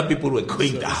 The other people were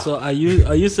going down. So are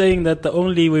you saying that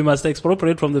we must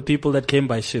expropriate from the people that came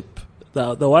by ship?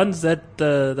 The ones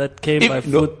that came by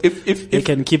foot, they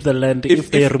can keep the land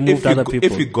if they removed other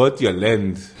people. If you got your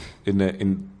land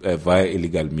via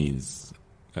illegal means,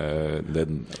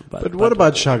 then. But what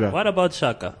about Shaka? What about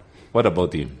Shaka? What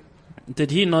about him?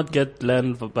 Did he not get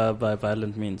land by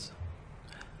violent means?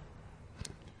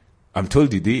 I'm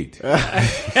told he did.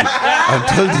 I'm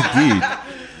told he did.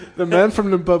 The man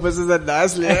from Limpopo says that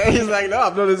nicely. He's like, no,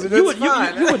 I'm not a Zulu. You would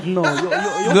know.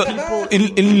 Your people.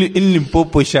 In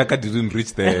Limpopo, Shaka didn't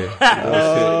reach there.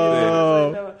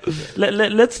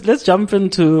 Let's jump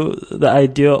into the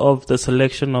idea of the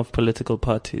selection of political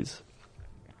parties.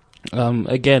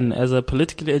 Again, as a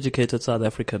politically educated South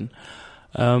African,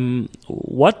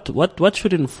 what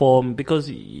should inform, because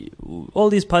all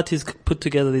these parties put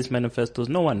together these manifestos,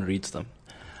 no one reads them.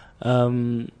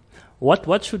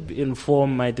 What should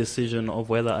inform my decision of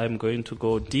whether I'm going to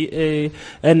go DA?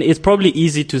 And it's probably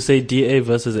easy to say DA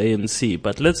versus ANC,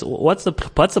 but what's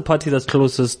the party that's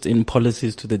closest in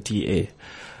policies to the DA?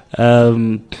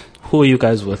 Who are you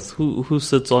guys with? Who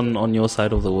sits on your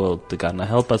side of the world, Tigana?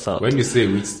 Help us out. When you say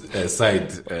which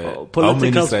side,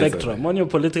 political spectrum. On your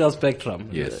political spectrum.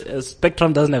 Yes.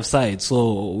 Spectrum doesn't have sides.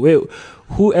 So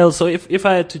who else? So if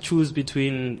I had to choose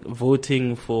between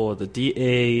voting for the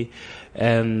DA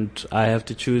and I have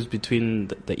to choose between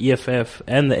the EFF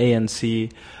and the ANC,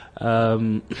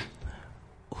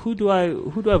 who do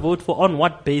I vote for? On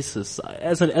what basis?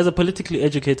 As a politically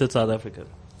educated South African.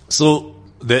 So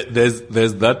there's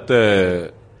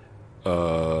that.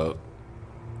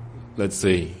 Let's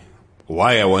say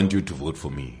why I want you to vote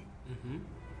for me. Mm-hmm.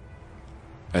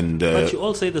 And but you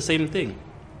all say the same thing.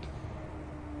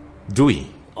 Do we?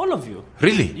 All of you.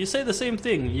 Really? You say the same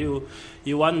thing. You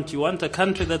want a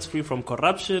country that's free from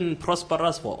corruption,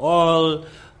 prosperous for all.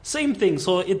 Same thing.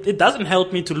 So it doesn't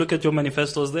help me to look at your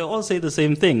manifestos. They all say the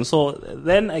same thing. So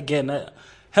then again,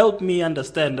 help me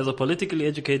understand as a politically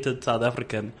educated South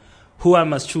African who I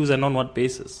must choose and on what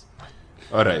basis.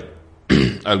 All right.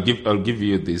 I'll give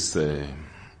you this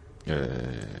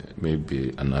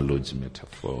maybe analogy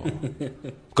metaphor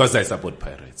because I support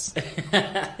Pirates.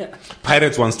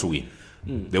 Pirates wants to win.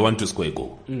 They want to score a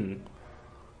goal.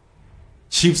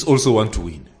 Chiefs also want to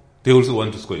win. They also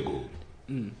want to score a goal.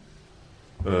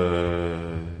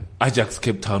 Ajax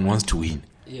Cape Town wants to win.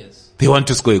 Yes. They want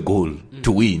to score a goal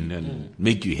to win and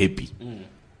make you happy.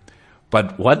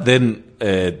 But what then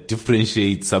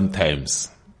differentiates sometimes,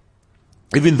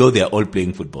 even though they are all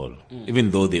playing football,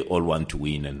 even though they all want to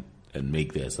win and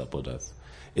make their supporters,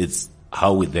 it's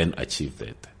how we then achieve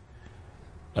that.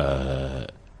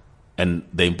 And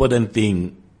the important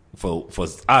thing for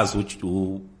us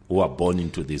who are born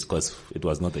into this, because it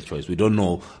was not a choice, we don't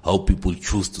know how people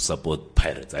choose to support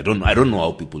Pirates. I don't know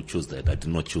how people choose that. I did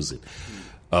not choose it.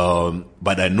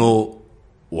 But I know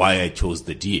why I chose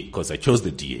the DA, because I chose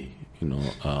the DA. You know,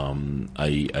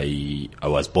 I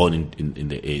was born in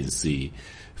the ANC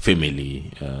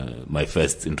family. My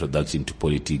first introduction to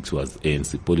politics was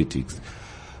ANC politics.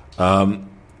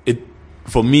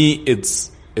 For me,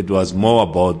 it was more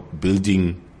about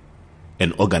building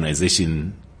an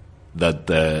organization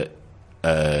that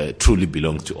truly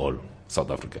belongs to all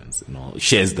South Africans. You know,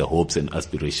 shares the hopes and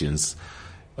aspirations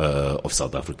of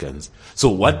South Africans. So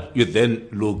what you then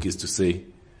look is to say,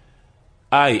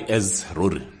 I as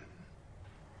Rory,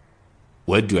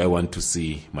 where do I want to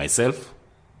see myself?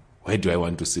 Where do I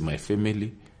want to see my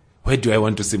family? Where do I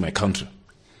want to see my country?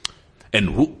 And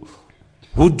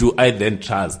who do I then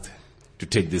trust to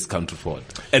take this country forward?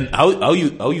 And how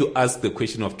you ask the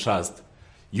question of trust,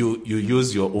 you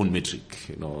use your own metric,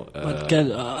 you know. But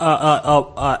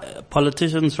are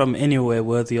politicians from anywhere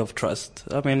worthy of trust?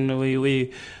 I mean,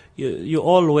 you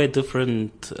all wear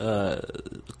different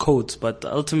coats, but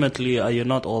ultimately, are you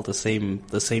not all the same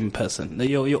person?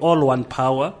 You all want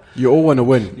power. You all want to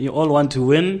win. You all want to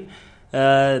win.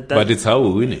 But it's how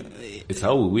we win it. It's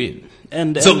how we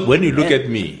win. So when you look at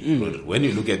me,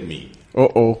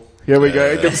 here we go.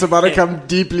 It's about to come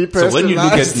deeply personal. So when you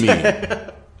look at me,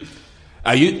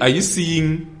 are you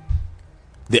seeing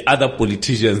the other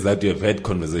politicians that you have had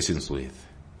conversations with?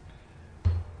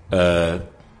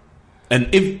 And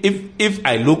if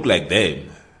I look like them,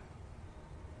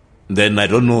 then I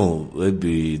don't know,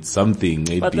 maybe it's something.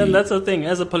 Maybe. But then that's the thing.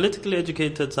 As a politically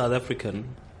educated South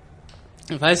African,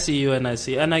 if I see you and I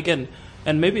see, and again,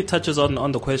 and maybe it touches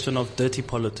on the question of dirty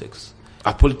politics.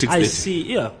 Are politics I dirty?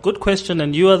 see. Yeah, good question.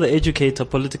 And you are the educator,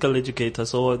 political educator.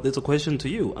 So there's a question to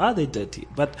you: are they dirty?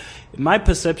 But my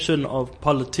perception of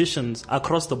politicians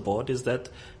across the board is that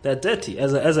they're dirty.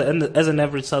 As an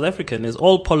average South African, is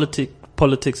all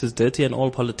politics is dirty, and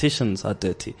all politicians are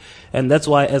dirty. And that's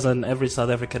why, as an average South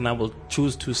African, I will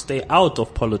choose to stay out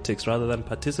of politics rather than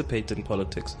participate in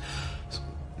politics.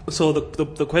 So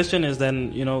the question is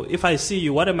then, if I see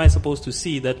you, what am I supposed to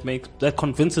see that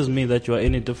convinces me that you are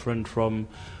any different from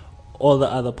all the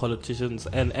other politicians?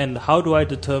 And how do I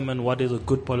determine what is a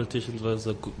good politician versus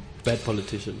a bad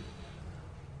politician?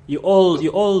 You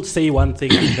all say one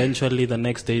thing, and eventually the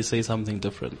next day say something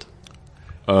different.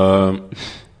 In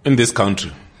this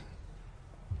country,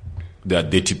 there are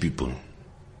dirty people,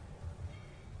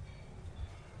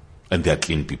 and there are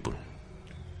clean people.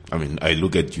 I mean, I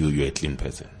look at you; you're a clean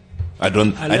person. I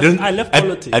left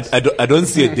politics. I don't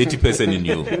see a dirty person in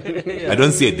you. Yeah. I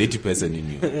don't see a dirty person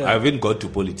in you. Yeah. I haven't got to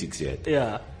politics yet.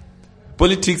 Yeah.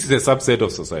 Politics is a subset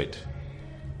of society.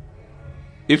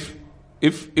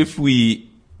 If we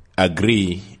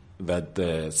agree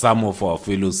that some of our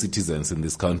fellow citizens in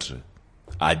this country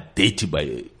are dirty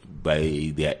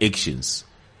by their actions,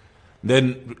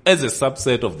 then as a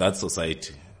subset of that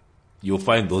society, you'll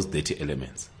find those dirty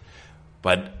elements.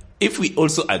 But if we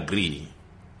also agree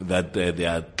that there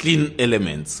are clean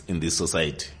elements in this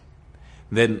society,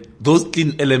 then those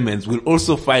clean elements will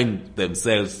also find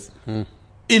themselves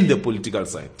in the political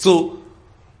side. So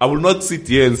I will not sit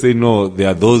here and say, no,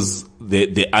 there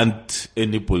aren't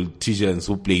any politicians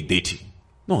who play dirty.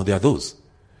 No, there are those.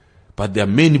 But there are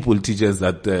many politicians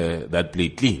that play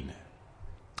clean.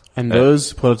 And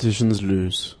those politicians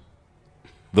lose.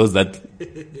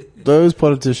 Those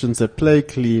politicians that play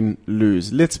clean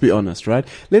lose. Let's be honest, right?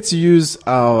 Let's use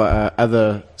our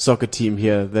other soccer team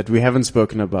here that we haven't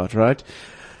spoken about, right?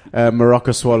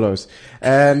 Morocco Swallows.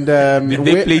 And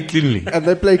they play cleanly. And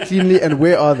they play cleanly, and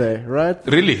where are they, right?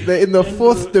 Really? They're in the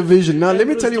 4th division. Now, let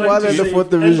me tell you why they're in the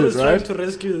 4th division, right? Trying to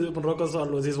rescue the Morocco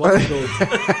Swallows. He's one of those.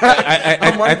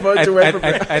 I'm one vote away from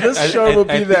it. This show will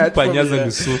be that. Panyaza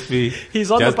Lusufi.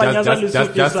 He's on the Panyaza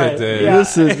Lusufi side.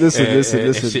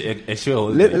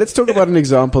 Listen. Let's talk about an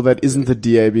example that isn't the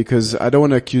DA, because I don't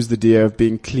want to accuse the DA of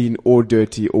being clean or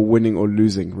dirty or winning or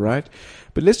losing, right?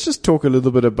 But let's just talk a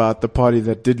little bit about the party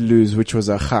that did lose, which was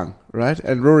Agang, right?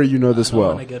 And Rory, you know this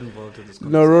well. I don't want to get involved in this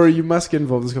conversation. No, Rory, you must get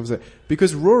involved in this conversation.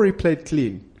 Because Rory played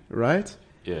clean, right?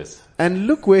 Yes. And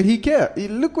look where he got.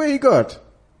 Look where he got.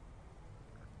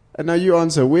 And now you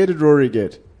answer, where did Rory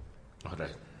get? All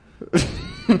right.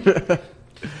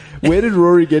 Where did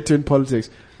Rory get to in politics?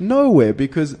 Nowhere,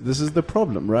 because this is the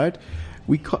problem, right?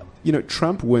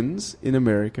 Trump wins in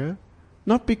America,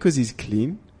 not because he's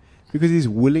clean, because he's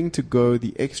willing to go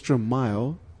the extra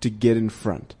mile to get in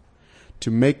front,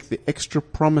 to make the extra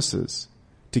promises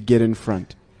to get in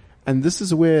front. And this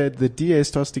is where the DA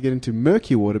starts to get into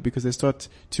murky water, because they start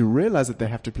to realize that they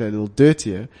have to play a little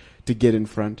dirtier to get in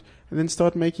front, and then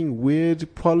start making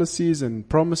weird policies and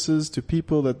promises to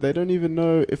people that they don't even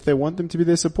know if they want them to be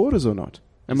their supporters or not.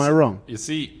 Am I wrong? You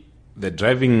see, the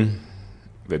driving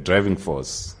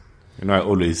force, I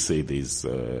always say this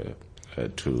to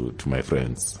my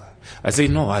friends. I say, you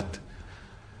know what?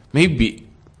 Maybe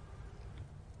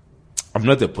I'm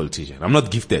not a politician. I'm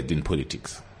not gifted in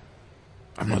politics.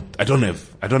 I don't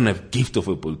have gift of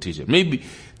a politician. Maybe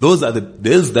those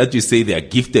that you say they are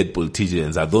gifted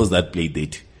politicians are those that play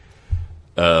dirty.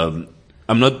 I'm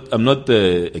not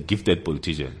a gifted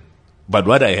politician, but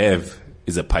what I have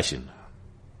is a passion.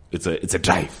 It's a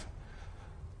drive.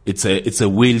 It's a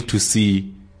will to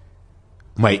see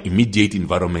my immediate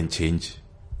environment change.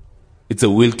 It's a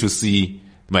will to see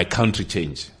my country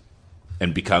change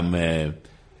and become a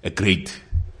great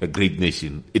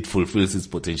nation. It fulfills its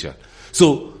potential.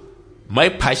 So my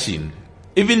passion,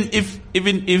 even if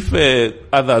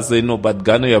others say no, but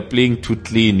Ghana, you're playing too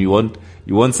clean, you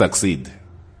won't succeed.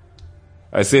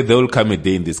 I say there will come a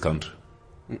day in this country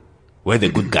where the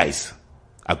good guys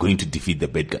are going to defeat the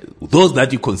bad guys. Those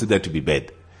that you consider to be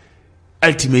bad,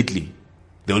 ultimately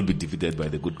they will be defeated by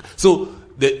the good. So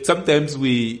sometimes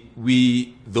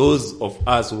we those of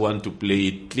us who want to play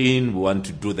it clean, we want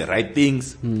to do the right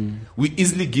things, we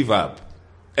easily give up.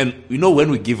 And when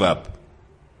we give up,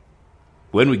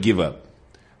 we are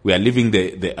leaving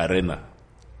the arena.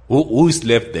 Who is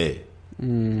left there?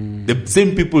 The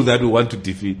same people that we want to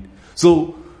defeat.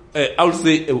 So I would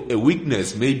say a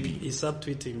weakness maybe. He's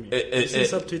subtweeting me.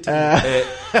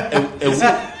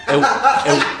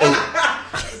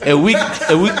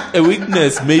 A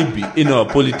weakness maybe in our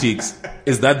politics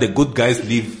is that the good guys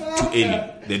leave too early.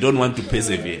 They don't want to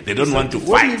persevere. They don't want to fight.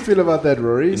 What do you feel about that,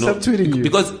 Rory? He's subtweeting you.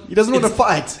 Because he doesn't want to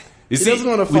fight. You He see, doesn't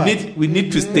wanna fight. we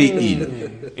need to stay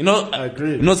in. You know, I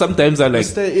agree. You know, sometimes I like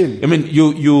stay in. I mean,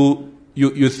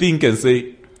 you think and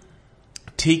say,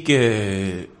 take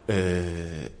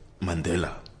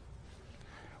Mandela.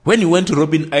 When he went to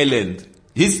Robben Island,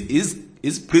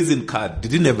 his prison card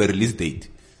didn't have a release date.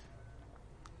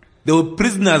 There were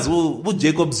prisoners who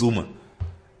Jacob Zuma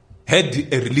had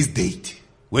a release date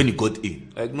when he got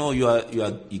in. Like, no,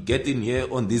 you get in here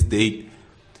on this date.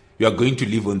 You are going to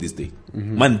leave on this date.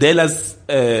 Mandela's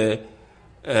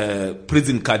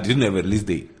prison card didn't have a release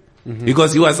date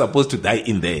because he was supposed to die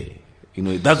in there. You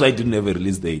know, that's why he didn't have a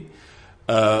release date.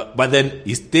 But then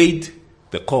he stayed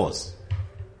the course.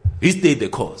 He stayed the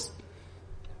course.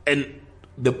 And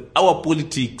our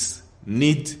politics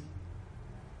need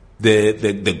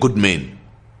the good men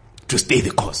to stay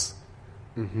the course.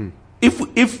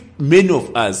 If many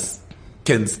of us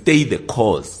can stay the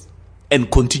course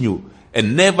and continue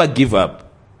and never give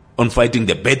up on fighting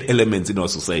the bad elements in our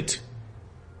society,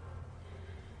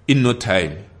 in no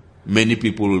time, many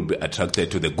people will be attracted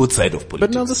to the good side of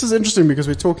politics. But now this is interesting because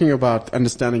we're talking about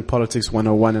understanding politics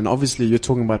 101, and obviously you're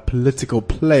talking about political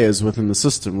players within the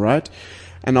system, right?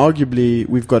 And arguably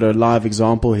we've got a live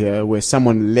example here where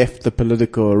someone left the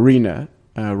political arena,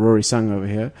 Rory Sang over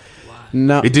here. Wow.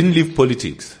 Now, He didn't leave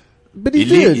politics. but he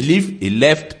did. He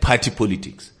left party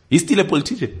politics. He's still a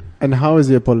politician. And how is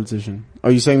he a politician?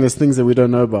 Are you saying there's things that we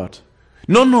don't know about?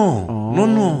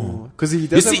 No. Because he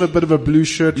does You have see- a bit of a blue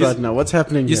shirt you right see- now. What's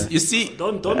happening here? You see,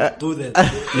 Don't do that.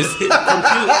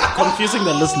 Confusing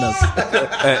the listeners.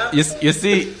 you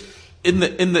see, in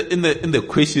the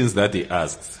questions that he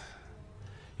asks,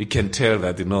 you can tell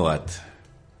that, you know what,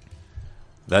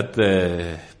 that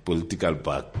political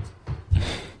bug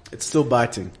It's still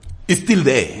biting. is still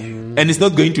there, and it's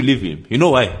not going to leave him. You know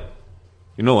why?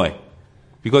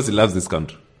 Because he loves this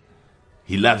country.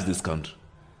 He loves this country,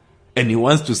 and he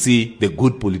wants to see the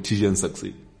good politicians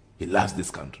succeed. He loves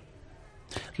this country.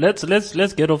 Let's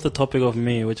get off the topic of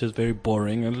me, which is very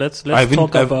boring, and let's I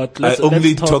talk about. I Let's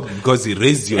only talk. talk because he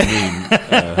raised your name,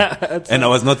 and I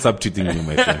was not substituting you,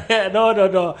 my friend.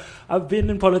 No. I've been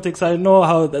in politics. I know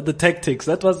how the tactics.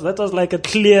 That was like a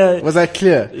clear. Was that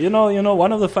clear? You know,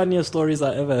 one of the funniest stories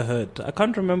I ever heard. I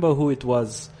can't remember who it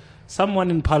was.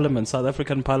 Someone in Parliament, South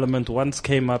African Parliament, once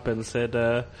came up and said,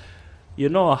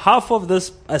 half of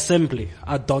this assembly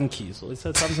are donkeys. Or it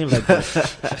said something like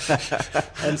that.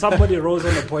 And somebody rose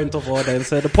on a point of order and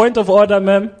said, a point of order,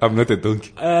 ma'am. I'm not a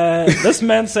donkey. This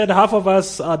man said half of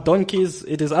us are donkeys.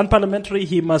 It is unparliamentary.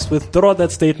 He must withdraw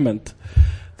that statement.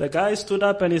 The guy stood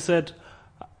up and he said,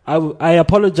 I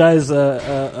apologize,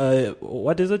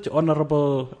 what is it?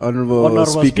 Honorable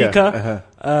Speaker.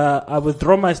 I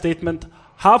withdraw my statement.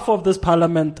 Half of this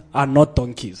parliament are not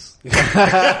donkeys. So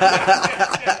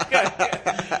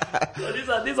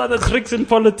these are the tricks in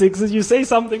politics. You say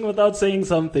something without saying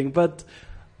something. But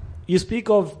you speak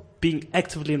of being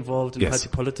actively involved in party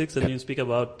politics, and you speak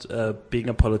about being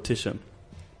a politician.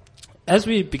 As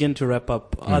we begin to wrap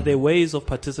up, are there ways of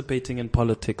participating in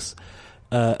politics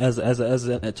as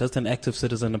just an active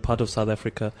citizen, a part of South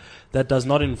Africa, that does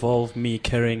not involve me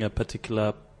carrying a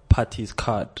particular party's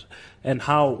card? And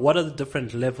what are the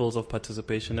different levels of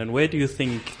participation, and where do you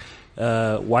think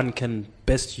one can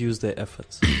best use their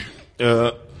efforts?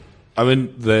 I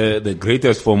mean, the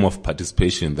greatest form of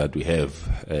participation that we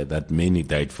have, that many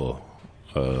died for,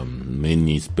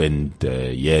 many spent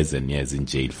years and years in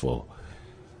jail for,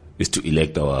 is to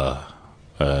elect our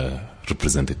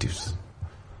representatives.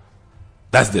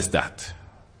 That's the start.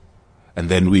 And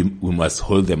then we must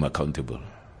hold them accountable.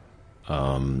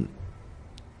 Part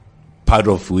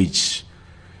of which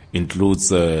includes,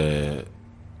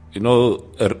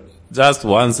 just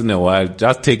once in a while,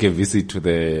 just take a visit to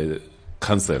the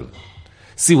council.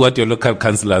 See what your local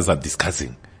councillors are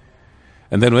discussing.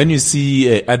 And then when you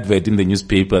see an advert in the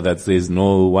newspaper that says,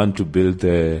 no, want to build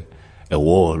a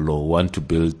wall, or want to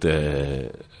build,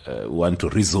 want to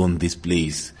rezone this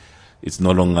place, it's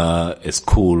no longer a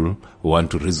school, we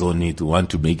want to rezone it, we want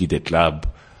to make it a club,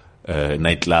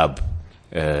 nightclub,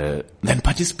 then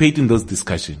participate in those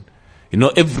discussions.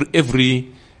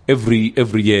 Every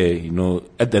year,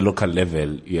 at the local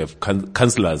level, you have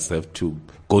councillors have to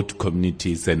go to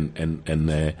communities and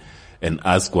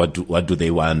ask what do they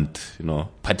want,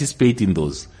 participate in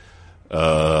those.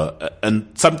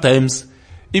 And sometimes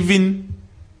even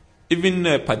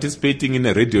participating in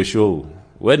a radio show,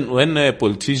 when a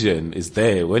politician is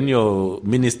there, when your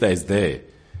minister is there,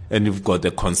 and you've got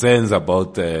the concerns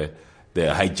about the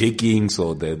hijackings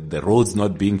or the roads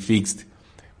not being fixed,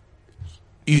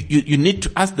 you need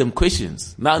to ask them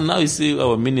questions. Now you see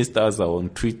our ministers are on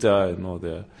Twitter,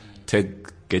 they're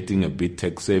getting a bit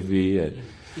tech savvy.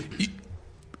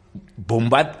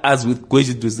 bombard us with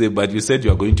questions to say, but you said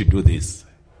you are going to do this.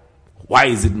 Why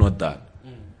is it not done?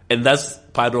 And that's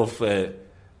part of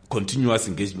continuous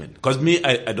engagement. Because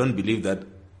I don't believe that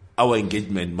our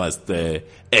engagement must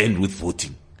end with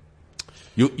voting.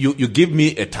 You give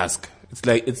me a task. It's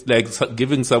like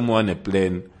giving someone a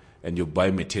plan and you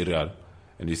buy material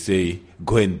and you say,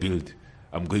 go and build.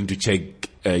 I'm going to check.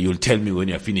 You'll tell me when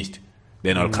you're finished.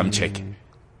 Then I'll come check.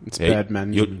 It's bad,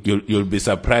 man. You'll be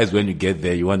surprised when you get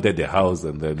there. You wanted the house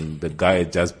and then the guy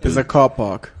just built. There's a car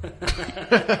park.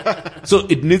 So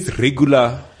it needs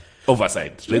regular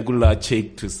oversight, regular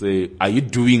check to say, are you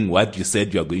doing what you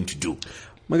said you are going to do?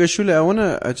 Magashule, I want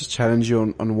to just challenge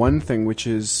you on one thing, which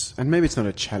is, and maybe it's not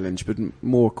a challenge, but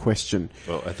more a question.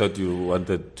 Oh, I thought you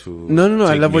wanted to. No,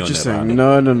 I love what you're saying.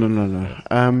 No.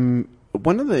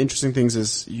 One of the interesting things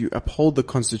is you uphold the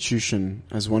Constitution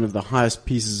as one of the highest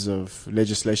pieces of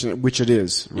legislation, which it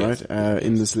is, right,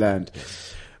 in this land.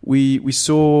 Yes. We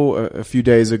saw a few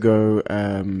days ago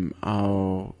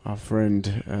our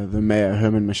friend, the mayor,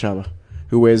 Herman Mashaba,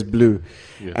 who wears blue.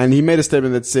 Yes. And he made a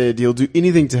statement that said he'll do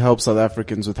anything to help South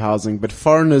Africans with housing, but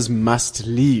foreigners must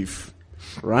leave,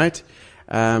 right?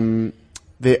 Their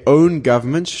own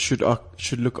government should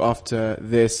look after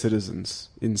their citizens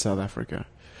in South Africa.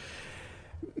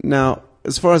 Now,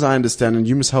 as far as I understand, and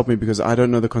you must help me because I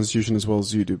don't know the Constitution as well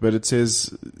as you do, but it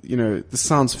says, this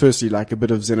sounds firstly like a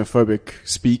bit of xenophobic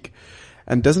speak.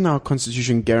 And doesn't our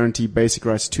Constitution guarantee basic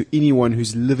rights to anyone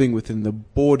who's living within the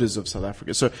borders of South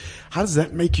Africa? So how does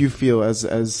that make you feel as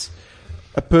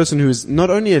a person who is not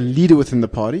only a leader within the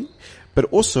party, but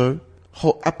also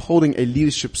upholding a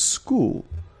leadership school?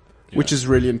 Yeah. Which is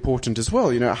really important as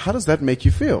well. How does that make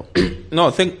you feel? No,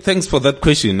 thanks for that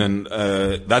question. And,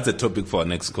 that's a topic for our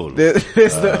next call.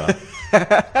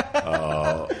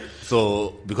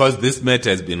 So, because this matter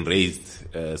has been raised,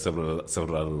 several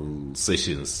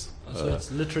sessions. So it's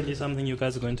literally something you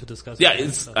guys are going to discuss. Yeah,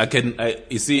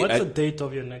 you see. What's the date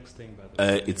of your next thing, by the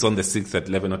way? It's on the 6th at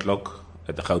 11 o'clock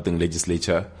at the Gauteng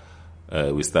Legislature.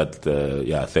 We start,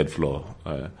 third floor.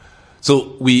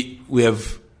 So we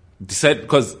have decided,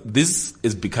 because this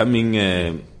is becoming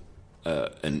an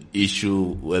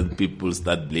issue when people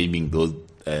start blaming those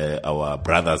our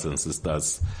brothers and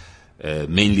sisters,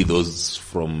 mainly those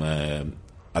from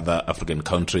other African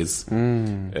countries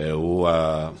who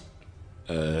are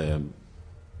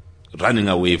running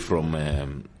away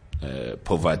from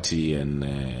poverty,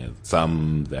 and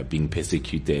some they are being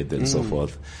persecuted and so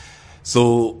forth.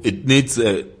 So it needs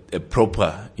a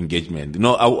proper engagement.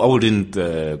 I wouldn't,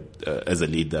 as a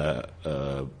leader,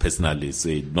 personally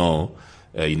say, no,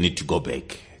 you need to go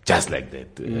back, just like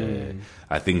that.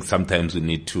 I think sometimes we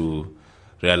need to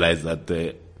realize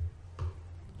that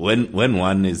when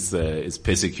one is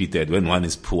persecuted, when one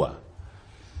is poor,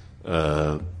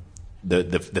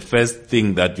 the first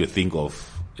thing that you think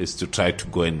of is to try to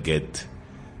go and get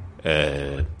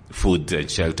food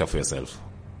and shelter for yourself.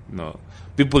 No.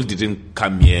 People didn't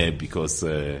come here because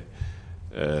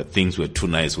things were too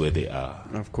nice where they are.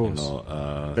 Of course,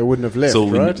 they wouldn't have left. So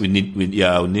right? we need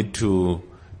to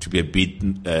be a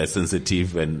bit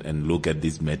sensitive and look at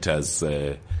these matters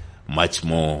much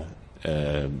more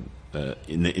in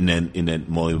a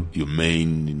more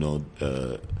humane.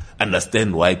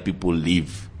 Understand why people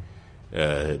leave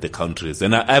the countries.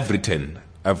 And I've written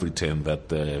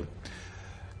that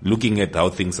looking at how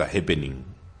things are happening.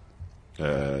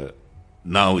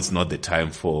 Now it's not the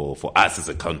time for us as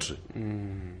a country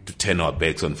to turn our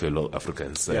backs on fellow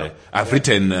Africans. I've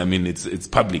written, it's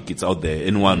public, it's out there.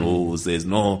 Anyone who says,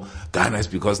 no, Ghana is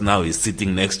because now he's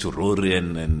sitting next to Rory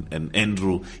and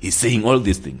Andrew, he's saying all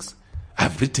these things.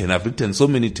 I've written so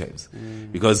many times.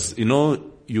 Because,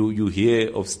 you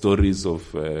hear of stories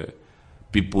of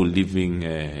people leaving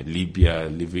Libya,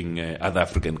 leaving other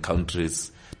African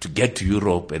countries to get to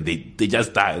Europe, and they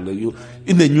just die.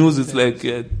 In the news, it's like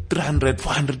 300,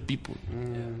 400 people.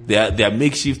 They are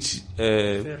makeshift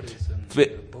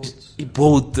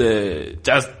boat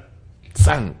just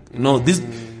sunk.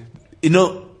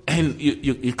 And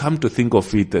you come to think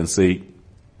of it and say,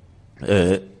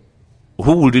 who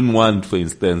wouldn't want, for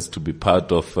instance, to be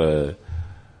part of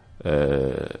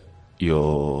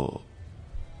your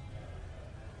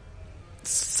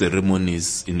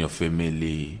ceremonies in your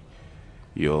family?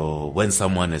 When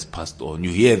someone has passed on, you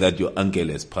hear that your uncle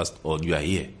has passed on, you are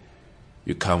here.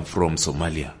 You come from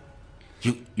Somalia.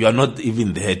 You are not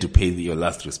even there to pay your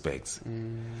last respects.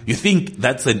 You think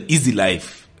that's an easy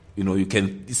life. You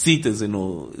can see it as,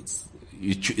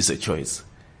 it's a choice.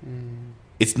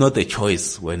 It's not a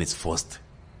choice when it's forced.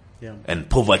 Yeah. And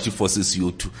poverty forces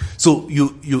you to. So you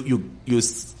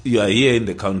are here in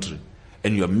the country,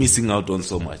 and you're missing out on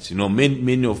so much. You know,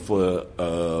 many of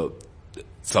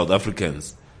South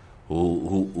Africans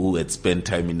who had spent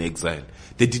time in exile,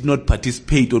 they did not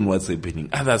participate on what's happening.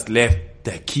 Others left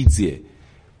their kids here.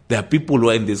 There are people who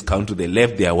are in this country, they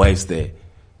left their wives there.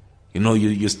 You know,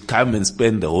 you come and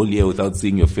spend the whole year without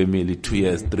seeing your family, 2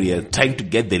 years, 3 years, trying to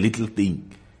get the little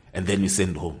thing, and then you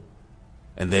send home.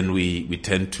 And then we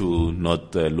tend to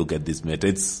not look at this matter.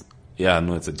 It's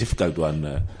a difficult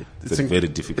one. It's a very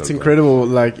difficult It's incredible.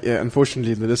 Like,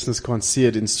 unfortunately, the listeners can't see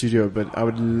it in studio, but I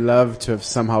would love to have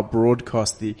somehow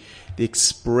broadcast the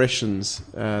expressions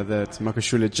that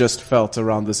Makashule just felt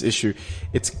around this issue.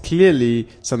 It's clearly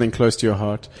something close to your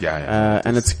heart.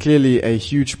 And it's clearly a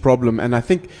huge problem. And I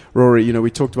think, Rory, you know, we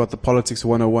talked about the politics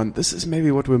 101. This is maybe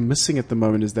what we're missing at the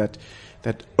moment, is that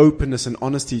openness and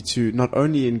honesty to not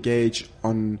only engage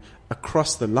on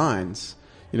across the lines.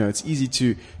 You know, it's easy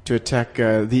to attack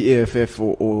the EFF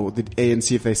or the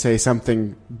ANC if they say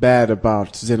something bad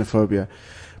about xenophobia,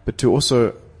 but to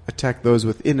also attack those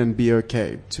within and be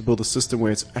okay, to build a system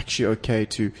where it's actually okay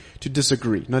to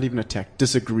disagree, not even attack,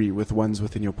 disagree with ones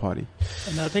within your party.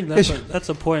 And I think that's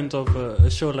a point of a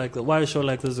show like that. Why a show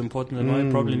like this is important, and why we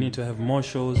probably need to have more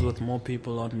shows with more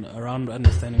people around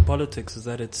understanding politics, is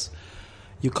that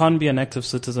you can't be an active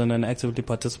citizen and actively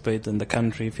participate in the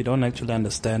country if you don't actually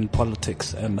understand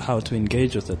politics and how to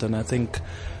engage with it. And I think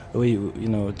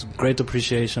it's great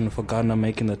appreciation for Ghana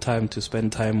making the time to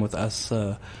spend time with us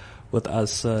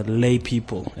lay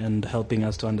people and helping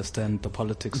us to understand the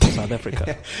politics of South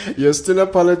Africa. You're still a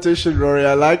politician, Rory.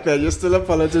 I like that. You're still a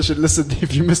politician. Listen,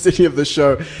 if you missed any of the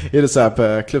show, hit us up,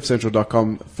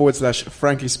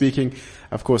 cliffcentral.com/frankly speaking.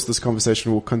 Of course, this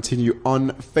conversation will continue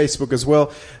on Facebook as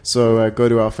well. So go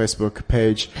to our Facebook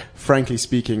page, Frankly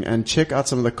Speaking, and check out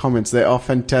some of the comments. They are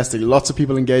fantastic. Lots of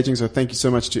people engaging. So thank you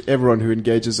so much to everyone who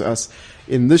engages us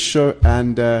in this show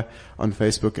and on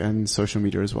Facebook and social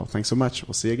media as well. Thanks so much.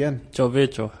 We'll see you again. Ciao,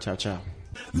 Vicho. Ciao, ciao.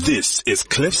 This is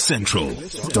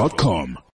cliffcentral.com.